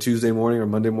listened to, the Tuesday morning or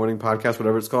Monday morning podcast,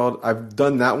 whatever it's called. I've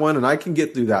done that one, and I can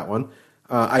get through that one.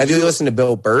 Have you listened to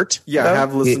Bill Burt? Yeah, I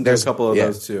have listened to a couple of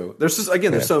those too. There's just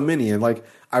there's so many, and like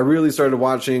I really started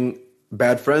watching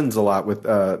Bad Friends a lot with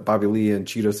Bobby Lee and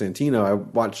Cheeto Santino.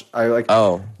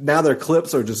 Now their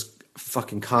clips are just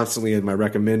fucking constantly in my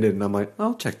recommended, and I'm like,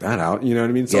 I'll check that out. You know what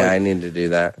I mean? So I need to do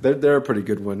that. They're a pretty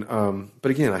good one.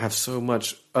 But again, I have so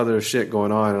much other shit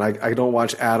going on, and I don't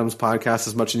watch Adam's podcast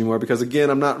as much anymore because again,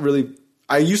 I'm not really.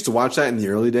 I used to watch that in the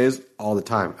early days all the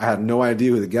time. I had no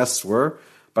idea who the guests were,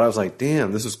 but I was like,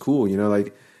 damn, this is cool.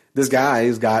 Like this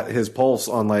guy's got his pulse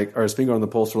on or his finger on the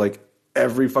pulse for like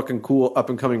every fucking cool up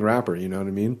and coming rapper. You know what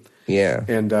I mean? Yeah.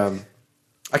 And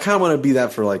I kind of want to be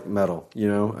that for like metal.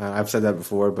 I've said that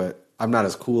before, but I'm not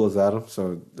as cool as Adam,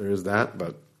 so there is that.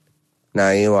 But no,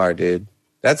 you are, dude.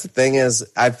 That's the thing is,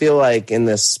 I feel like in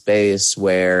this space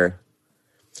where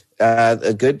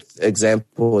a good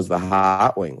example is the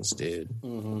Hot Wings, dude.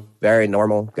 Mm-hmm. Very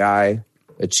normal guy,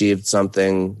 achieved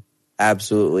something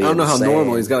absolutely. I don't know insane. how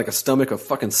normal. He's got like a stomach of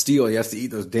fucking steel. He has to eat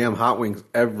those damn Hot Wings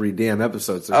every damn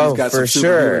episode. So he's got some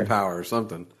superhuman power or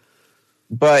something.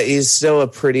 But he's still a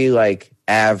pretty like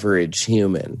average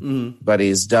human. Mm-hmm. But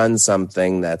he's done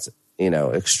something that's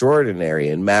extraordinary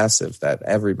and massive that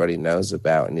everybody knows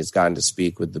about, and he's gotten to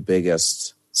speak with the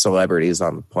biggest celebrities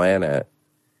on the planet.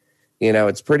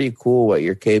 It's pretty cool what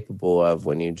you're capable of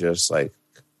when you just like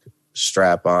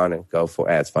strap on and go for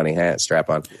it. It's funny,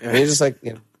 strap on. And you just like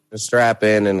strap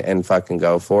in and fucking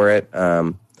go for it.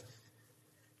 And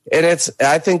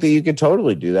I think that you could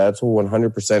totally do that. It's a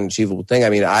 100% achievable thing. I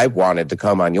mean, I wanted to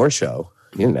come on your show.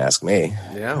 You didn't ask me.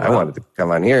 Yeah, I wanted to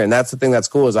come on here. And that's the thing that's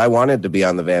cool is I wanted to be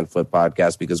on the Van Flip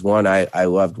podcast because one, I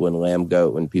loved when Lamb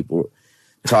Goat, when people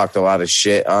talked a lot of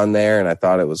shit on there, and I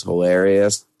thought it was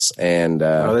hilarious. And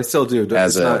they still do.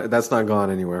 That's not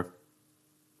gone anywhere.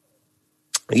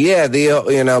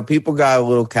 Yeah, people got a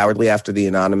little cowardly after the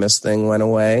anonymous thing went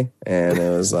away, and it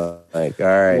was like, all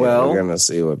right, we're gonna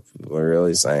see what we're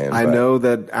really saying. I know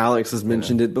that Alex has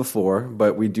mentioned it before,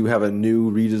 but we do have a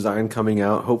new redesign coming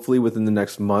out, hopefully within the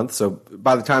next month. So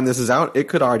by the time this is out, it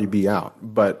could already be out.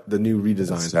 But the new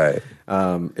redesign,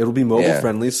 it'll be mobile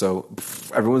friendly, so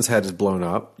everyone's head is blown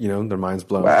up. Their mind's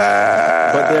blown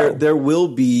up. But there will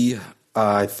be,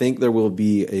 I think there will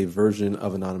be a version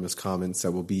of anonymous comments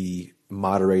that will be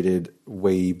moderated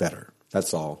way better.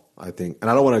 That's all I think, and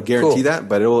I don't want to guarantee that,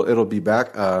 but it'll be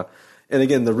back. And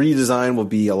again, the redesign will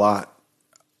be a lot.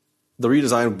 The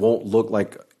redesign won't look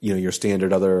like your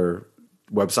standard other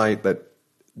website that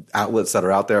outlets that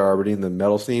are out there already in the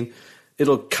metal scene.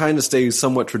 It'll kind of stay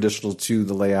somewhat traditional to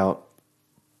the layout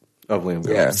of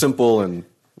Lambda. Yeah. Simple and.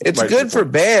 It's good for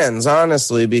bands,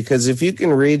 honestly, because if you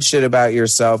can read shit about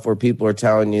yourself where people are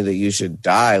telling you that you should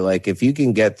die, like if you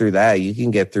can get through that, you can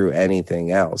get through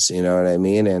anything else. You know what I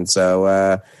mean? And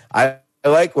so I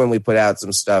like when we put out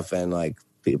some stuff and like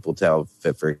people tell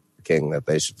Fit for King that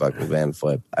they should fucking van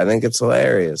flip. I think it's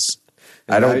hilarious.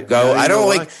 And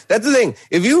that's the thing.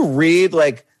 If you read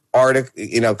like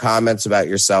comments about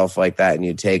yourself like that and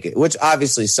you take it, which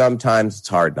obviously sometimes it's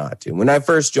hard not to. When I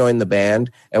first joined the band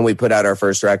and we put out our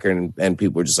first record and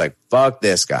people were just like, fuck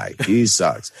this guy, he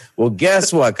sucks. Well,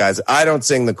 guess what, guys? I don't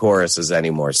sing the choruses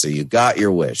anymore, so you got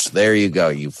your wish. There you go,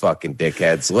 you fucking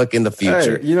dickheads. Look in the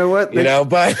future. Hey, you know what?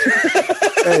 But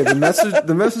hey,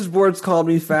 the message boards called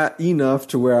me fat enough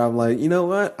to where I'm like, you know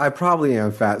what? I probably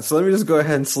am fat. So let me just go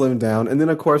ahead and slim down. And then,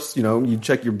 of course, you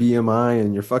check your BMI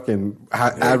and your fucking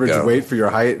average weight for your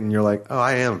height, and you're like, oh,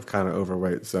 I am kind of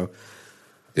overweight. So,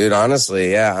 dude,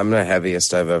 honestly, yeah, I'm the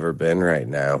heaviest I've ever been right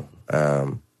now.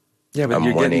 Yeah, but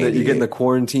you're getting the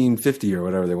quarantine 50 or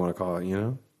whatever they want to call it,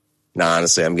 No,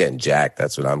 honestly, I'm getting jacked.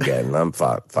 That's what I'm getting. I'm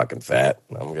fucking fat.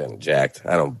 I'm getting jacked.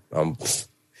 No,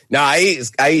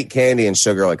 I eat candy and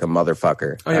sugar like a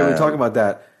motherfucker. Oh yeah, we're talking about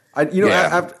that.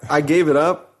 I gave it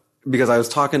up because I was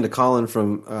talking to Colin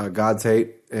from God's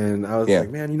Hate, and I was like,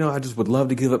 man, I just would love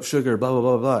to give up sugar, blah blah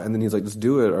blah blah. And then he's like, just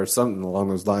do it or something along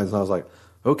those lines. And I was like,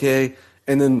 okay.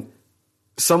 And then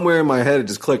somewhere in my head it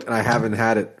just clicked, and I haven't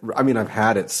had it. I mean, I've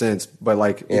had it since, but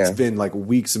like it's been like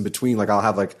weeks in between. Like I'll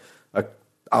have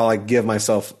I'll give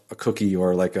myself a cookie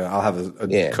or I'll have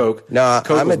a Coke. No,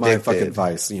 Coke I'm was addicted. my fucking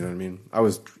vice. You know what I mean? I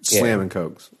was slamming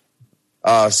Cokes.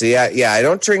 Oh, see, I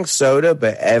don't drink soda,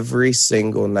 but every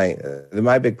single night,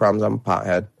 my big problem is I'm a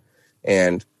pothead,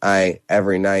 and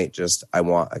every night I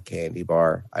want a candy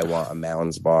bar, I want a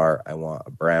Mounds bar, I want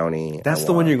a brownie. That's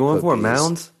the one you're going for,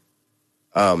 Mounds?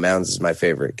 Oh, Mounds is my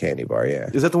favorite candy bar. Yeah,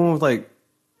 is that the one with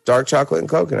dark chocolate and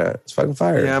coconut? It's fucking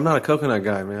fire. Yeah, I'm not a coconut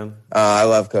guy, man. I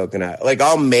love coconut. Like,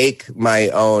 I'll make my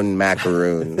own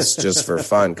macaroons just for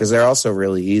fun because they're also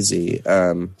really easy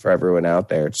for everyone out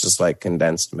there. It's just like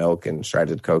condensed milk and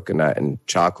shredded coconut and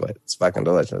chocolate. It's fucking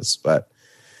delicious, but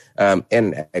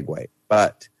and egg white.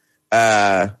 But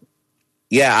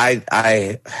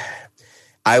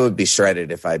I would be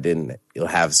shredded if I didn't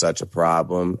have such a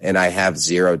problem, and I have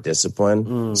zero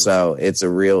discipline. So it's a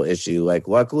real issue. Like,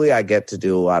 luckily I get to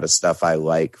do a lot of stuff I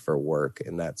like for work,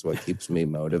 and that's what keeps me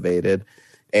motivated.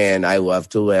 And I love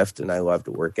to lift and I love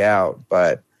to work out,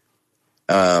 but,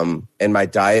 and my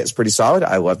diet is pretty solid.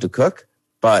 I love to cook,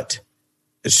 but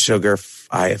sugar,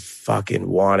 I fucking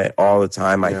want it all the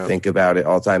time. I think about it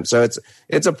all the time. So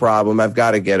it's a problem. I've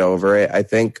got to get over it. I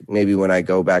think maybe when I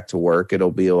go back to work,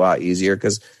 it'll be a lot easier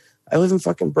because I live in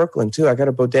fucking Brooklyn too. I got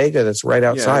a bodega that's right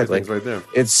outside. Like, right there.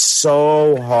 It's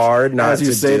so hard not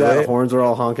to say that it. Horns are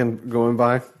all honking going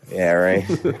by. Yeah, right.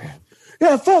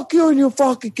 Yeah, fuck you and your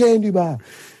fucking candy bar.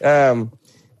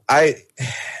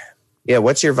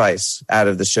 What's your vice out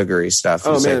of the sugary stuff?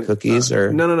 You said cookies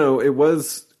or no. It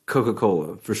was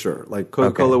Coca-Cola for sure. Like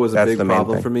Coca-Cola was a big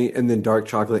problem for me, and then dark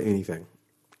chocolate, anything.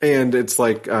 And it's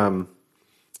like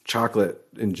chocolate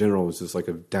in general was just like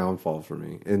a downfall for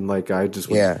me. And like I just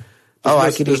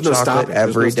I could eat chocolate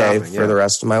every day for the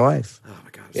rest of my life. Oh my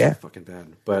god, it's so fucking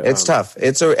bad. But it's tough.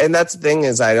 And that's the thing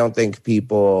is I don't think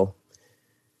people.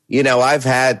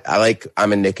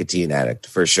 I'm a nicotine addict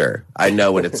for sure. I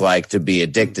know what it's like to be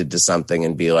addicted to something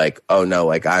and be like, oh no,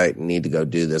 like I need to go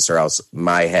do this or else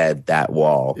my head, that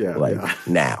wall,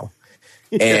 now.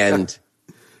 And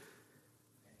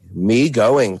me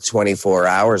going 24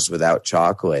 hours without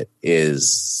chocolate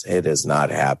it has not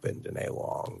happened in a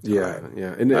long time.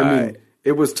 Yeah. And I mean,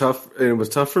 it was tough. And it was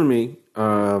tough for me.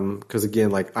 Cause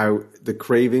again, the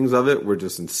cravings of it were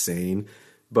just insane.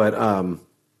 But, I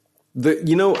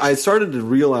started to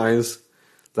realize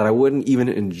that I wouldn't even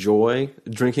enjoy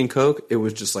drinking Coke. It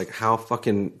was just like, how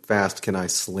fucking fast can I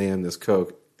slam this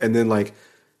Coke? And then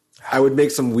I would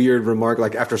make some weird remark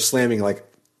like after slamming like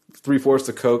 3/4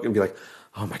 of Coke and be like,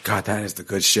 "Oh my god, that is the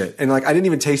good shit." And like I didn't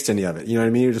even taste any of it. You know what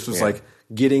I mean? It just was like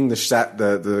getting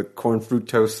the corn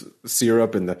fructose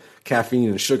syrup and the caffeine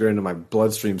and sugar into my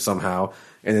bloodstream somehow,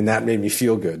 and then that made me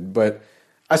feel good. But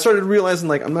I started realizing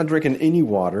like I'm not drinking any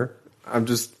water. I'm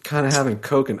just kind of having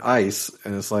Coke and ice,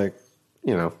 and it's like,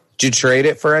 you know. Did you trade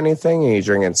it for anything? Are you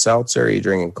drinking seltzer? Are you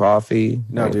drinking coffee?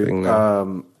 No, anything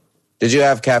dude. Did you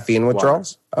have caffeine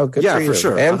withdrawals? Water. Oh, good yeah, for you. for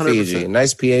sure. And 100%. Fiji.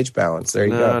 Nice pH balance. There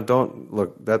you go. Don't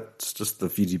look. That's just the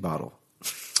Fiji bottle.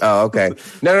 Oh, okay.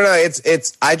 No.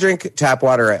 It's. I drink tap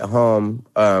water at home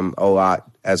a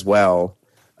lot as well.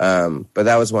 But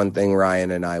that was one thing Ryan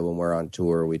and I, when we're on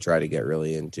tour, we try to get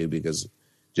really into, because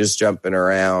just jumping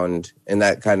around and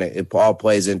that kind of, it all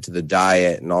plays into the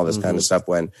diet and all this kind of stuff.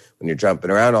 When you're jumping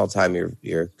around all the time,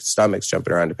 your stomach's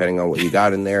jumping around depending on what you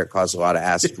got in there. It causes a lot of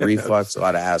acid reflux. A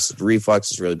lot of acid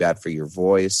reflux is really bad for your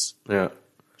voice. Yeah.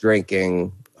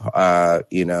 Drinking,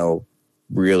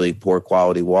 really poor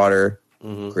quality water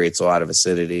creates a lot of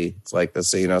acidity. It's like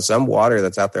this, some water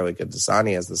that's out there, like a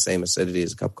Dasani, has the same acidity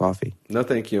as a cup of coffee. No,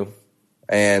 thank you.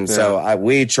 And so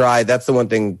we tried. That's the one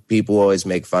thing people always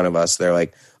make fun of us. They're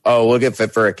like, "Oh, we'll get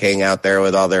Fit for a King out there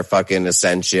with all their fucking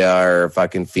Essentia or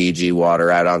fucking Fiji water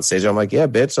out on stage." I'm like, "Yeah,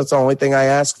 bitch, that's the only thing I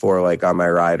ask for, like, on my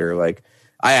rider." Like,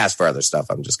 I ask for other stuff.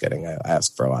 I'm just kidding. I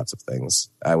ask for lots of things.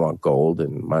 I want gold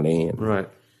and money. And, right.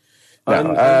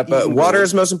 But water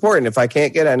is most important. If I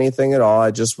can't get anything at all,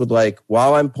 I just would like,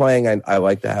 while I'm playing, I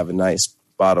like to have a nice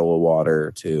bottle of water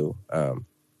or two. And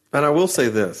I will say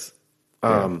this.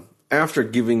 After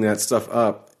giving that stuff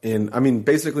up, and I mean,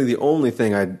 basically the only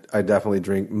thing I definitely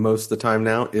drink most of the time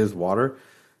now is water.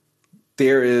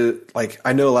 There is, like,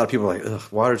 I know a lot of people are like, "Ugh,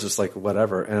 water's just like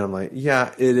whatever," and I'm like,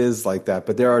 yeah, it is like that.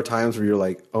 But there are times where you're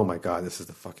like, "Oh my god, this is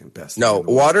the fucking best." No,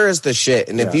 water is the shit.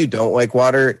 And if you don't like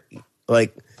water,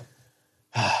 like,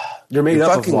 you're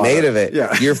fucking made of it.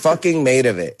 Yeah. You're fucking made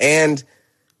of it. And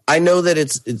I know that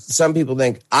it's some people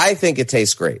I think it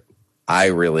tastes great. I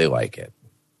really like it.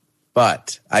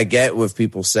 But I get what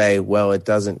people say, well, it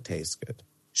doesn't taste good.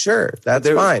 Sure, that's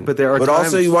fine. But there are times,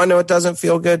 also, you want to know what doesn't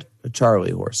feel good? A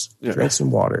Charlie horse. Yeah. Drink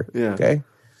some water. Yeah. Okay?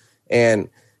 And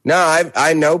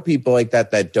I know people like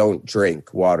that don't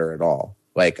drink water at all.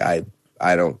 Like I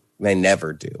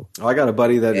never do. I got a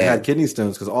buddy that had kidney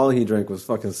stones because all he drank was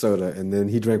fucking soda, and then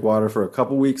he drank water for a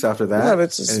couple weeks after that,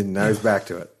 and now he's back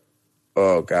to it.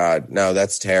 Oh, God. No,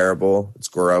 that's terrible. It's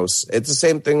gross. It's the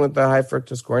same thing with the high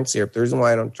fructose corn syrup. The reason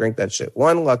why I don't drink that shit.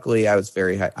 One, luckily, I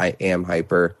am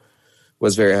hyper.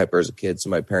 Was very hyper as a kid, so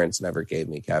my parents never gave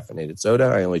me caffeinated soda.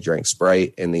 I only drank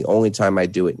Sprite, and the only time I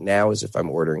do it now is if I'm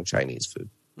ordering Chinese food,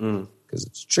 because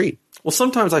it's a treat. Well,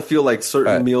 sometimes I feel like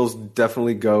certain meals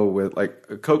definitely go with, like,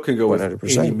 a Coke can go 100%.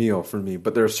 With any meal for me,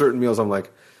 but there are certain meals I'm like,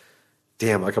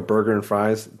 damn, like a burger and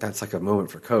fries, that's like a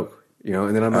moment for Coke.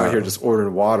 And then I'm out here just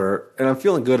ordering water, and I'm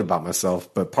feeling good about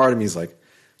myself. But part of me is like,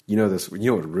 what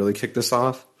would really kick this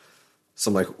off?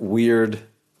 Some like weird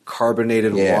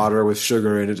carbonated water with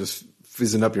sugar in it, just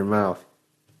fizzing up your mouth.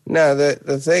 No,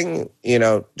 the thing,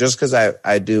 just because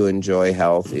I do enjoy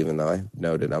health, even though I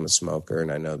noted I'm a smoker,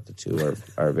 and I know the two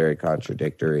are very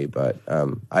contradictory, but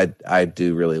I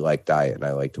do really like diet, and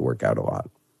I like to work out a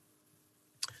lot.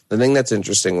 The thing that's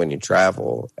interesting when you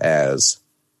travel as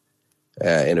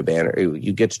in a band,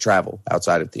 you get to travel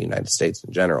outside of the United States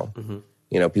in general.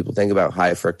 Mm-hmm. People think about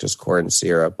high fructose corn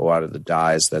syrup, a lot of the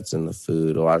dyes that's in the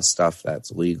food, a lot of stuff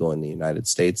that's legal in the United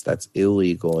States that's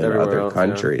illegal in other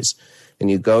countries. Yeah.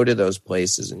 And you go to those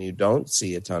places and you don't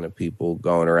see a ton of people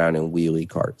going around in wheelie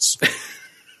carts.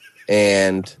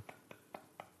 And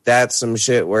that's some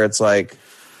shit where it's like,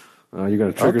 you're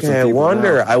going to trigger some people.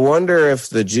 now. I wonder if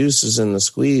the juice is in the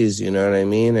squeeze, you know what I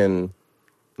mean? And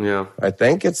yeah, I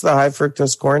think it's the high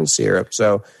fructose corn syrup.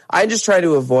 So I just try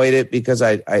to avoid it because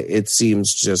it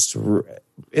seems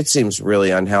really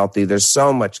unhealthy. There's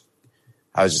so much.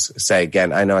 I was just gonna say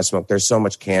again, I know I smoke. There's so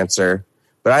much cancer,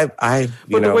 but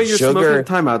the way you're sugar.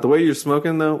 Time out. The way you're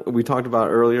smoking, though, we talked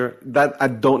about earlier. That I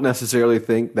don't necessarily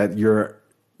think that you're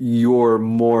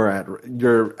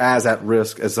as at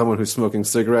risk as someone who's smoking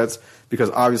cigarettes,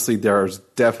 because obviously there's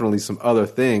definitely some other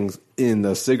things in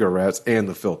the cigarettes and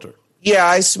the filter. Yeah,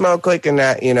 I smoke like a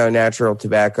natural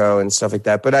tobacco and stuff like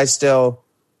that, but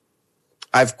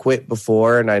I've quit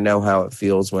before, and I know how it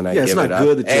feels when I give it up. Yeah, it's not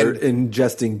good that you're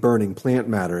ingesting burning plant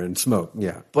matter and smoke.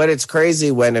 Yeah, but it's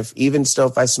crazy when if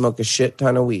I smoke a shit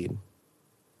ton of weed,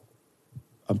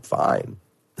 I'm fine.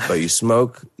 But you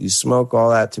smoke all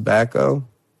that tobacco,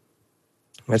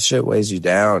 that shit weighs you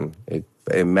down. It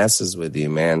messes with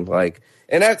you, man. Like,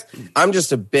 and I'm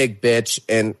just a big bitch.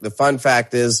 And the fun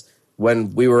fact is,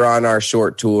 when we were on our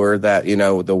short tour, that, you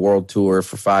know, the world tour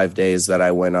for 5 days that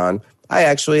I went on, I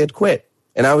actually had quit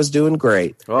and I was doing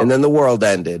great. Oh. And then the world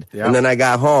ended. Yeah. And then I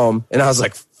got home and I was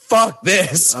like, fuck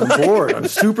this. I'm bored. I'm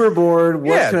super bored.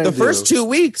 What can I do? The first 2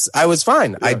 weeks I was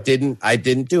fine. Yeah. I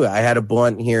didn't do it. I had a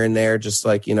blunt here and there, just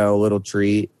like, you know, a little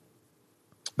treat,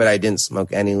 but I didn't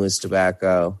smoke any loose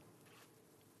tobacco.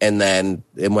 And then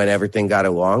when everything got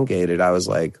elongated, I was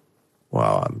like,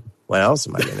 well, what else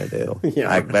am I going to do? Yeah,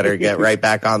 I better get right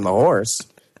back on the horse.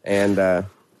 And so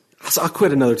I'll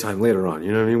quit another time later on.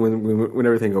 You know what I mean? When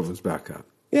everything opens back up.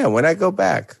 Yeah, when I go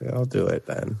back, I'll do it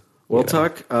then. Well,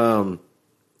 Tuck,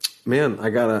 man,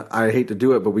 I hate to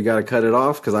do it, but we got to cut it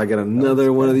off because I got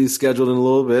another one of these scheduled in a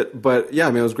little bit. But yeah,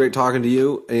 man, it was great talking to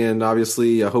you. And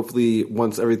obviously, hopefully,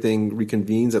 once everything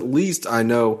reconvenes, at least I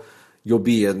know you'll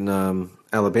be in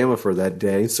Alabama for that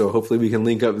day. So hopefully we can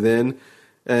link up then.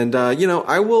 And, you know,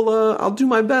 I'll do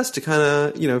my best to kind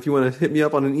of, you know, if you want to hit me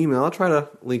up on an email, I'll try to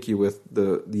link you with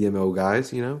the MO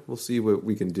guys, you know, we'll see what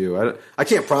we can do. I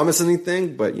can't promise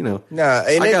anything, but, you know, no,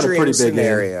 in I got a dream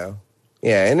scenario.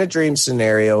 Yeah. In a dream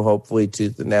scenario, hopefully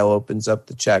Tooth and Nail opens up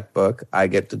the checkbook. I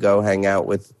get to go hang out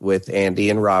with Andy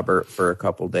and Robert for a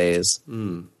couple days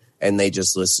and they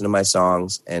just listen to my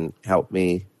songs and help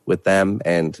me with them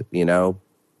and, you know,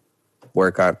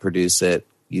 produce it.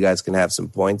 You guys can have some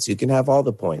points. You can have all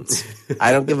the points.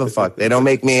 I don't give a fuck. They don't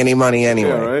make me any money anyway.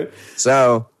 Yeah, right?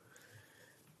 So,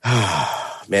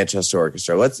 Manchester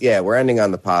Orchestra. We're ending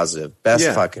on the positive. Best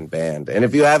fucking band. And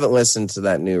if you haven't listened to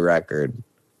that new record,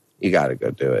 you got to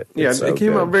go do it. Yeah, it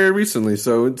came out very recently,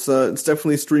 so it's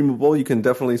definitely streamable. You can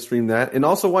definitely stream that. And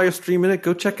also, while you're streaming it,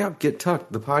 go check out Get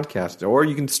Tucked, the podcast. Or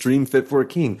you can stream Fit for a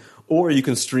King. Or you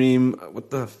can stream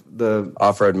the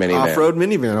Off-Road Minivan. Off-Road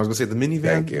Minivan. I was going to say the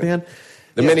Minivan band.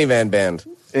 The Minivan band.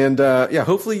 And,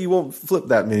 hopefully you won't flip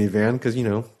that minivan because, you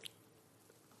know.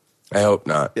 I hope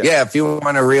not. Yeah, if you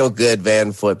want a real good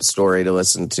van flip story to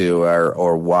listen to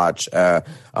or watch,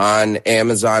 on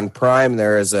Amazon Prime,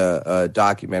 there is a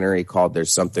documentary called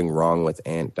There's Something Wrong with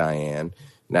Aunt Diane.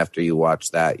 And after you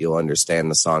watch that, you'll understand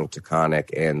the song Taconic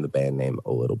and the band name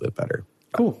a little bit better.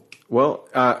 Cool. Well,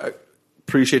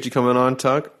 appreciate you coming on,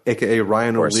 Tuck, a.k.a.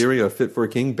 Ryan O'Leary, a Fit for a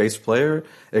King bass player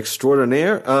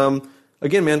extraordinaire.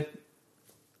 Again, man,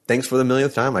 thanks for the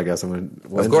millionth time, I guess.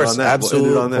 Of course,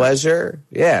 absolute pleasure.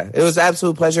 Yeah, it was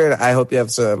absolute pleasure. And I hope you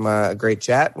have some great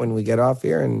chat when we get off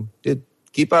here. And dude,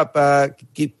 keep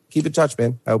in touch,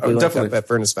 man. I hope we link up at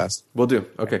Furnace Fest. We'll do.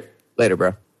 Okay. Later,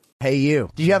 bro. Hey, you.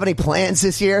 Do you have any plans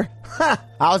this year?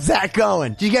 How's that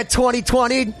going? Did you get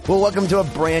 2020'd? Well, welcome to a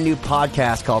brand new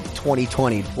podcast called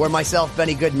 2020'd, where myself,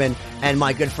 Benny Goodman, and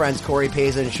my good friends Corey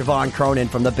Pazin and Siobhan Cronin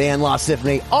from the band Lost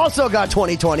Symphony also got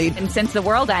 2020'd. And since the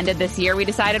world ended this year, we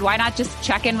decided why not just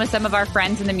check in with some of our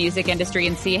friends in the music industry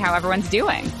and see how everyone's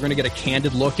doing. We're going to get a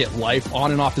candid look at life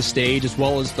on and off the stage, as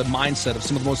well as the mindset of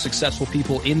some of the most successful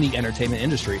people in the entertainment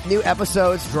industry. New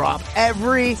episodes drop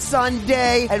every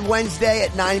Sunday and Wednesday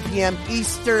at 9 p.m.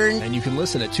 Eastern. And you can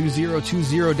listen at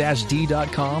 2020-d.com,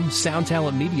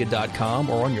 soundtalentmedia.com,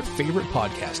 or on your favorite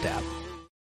podcast app.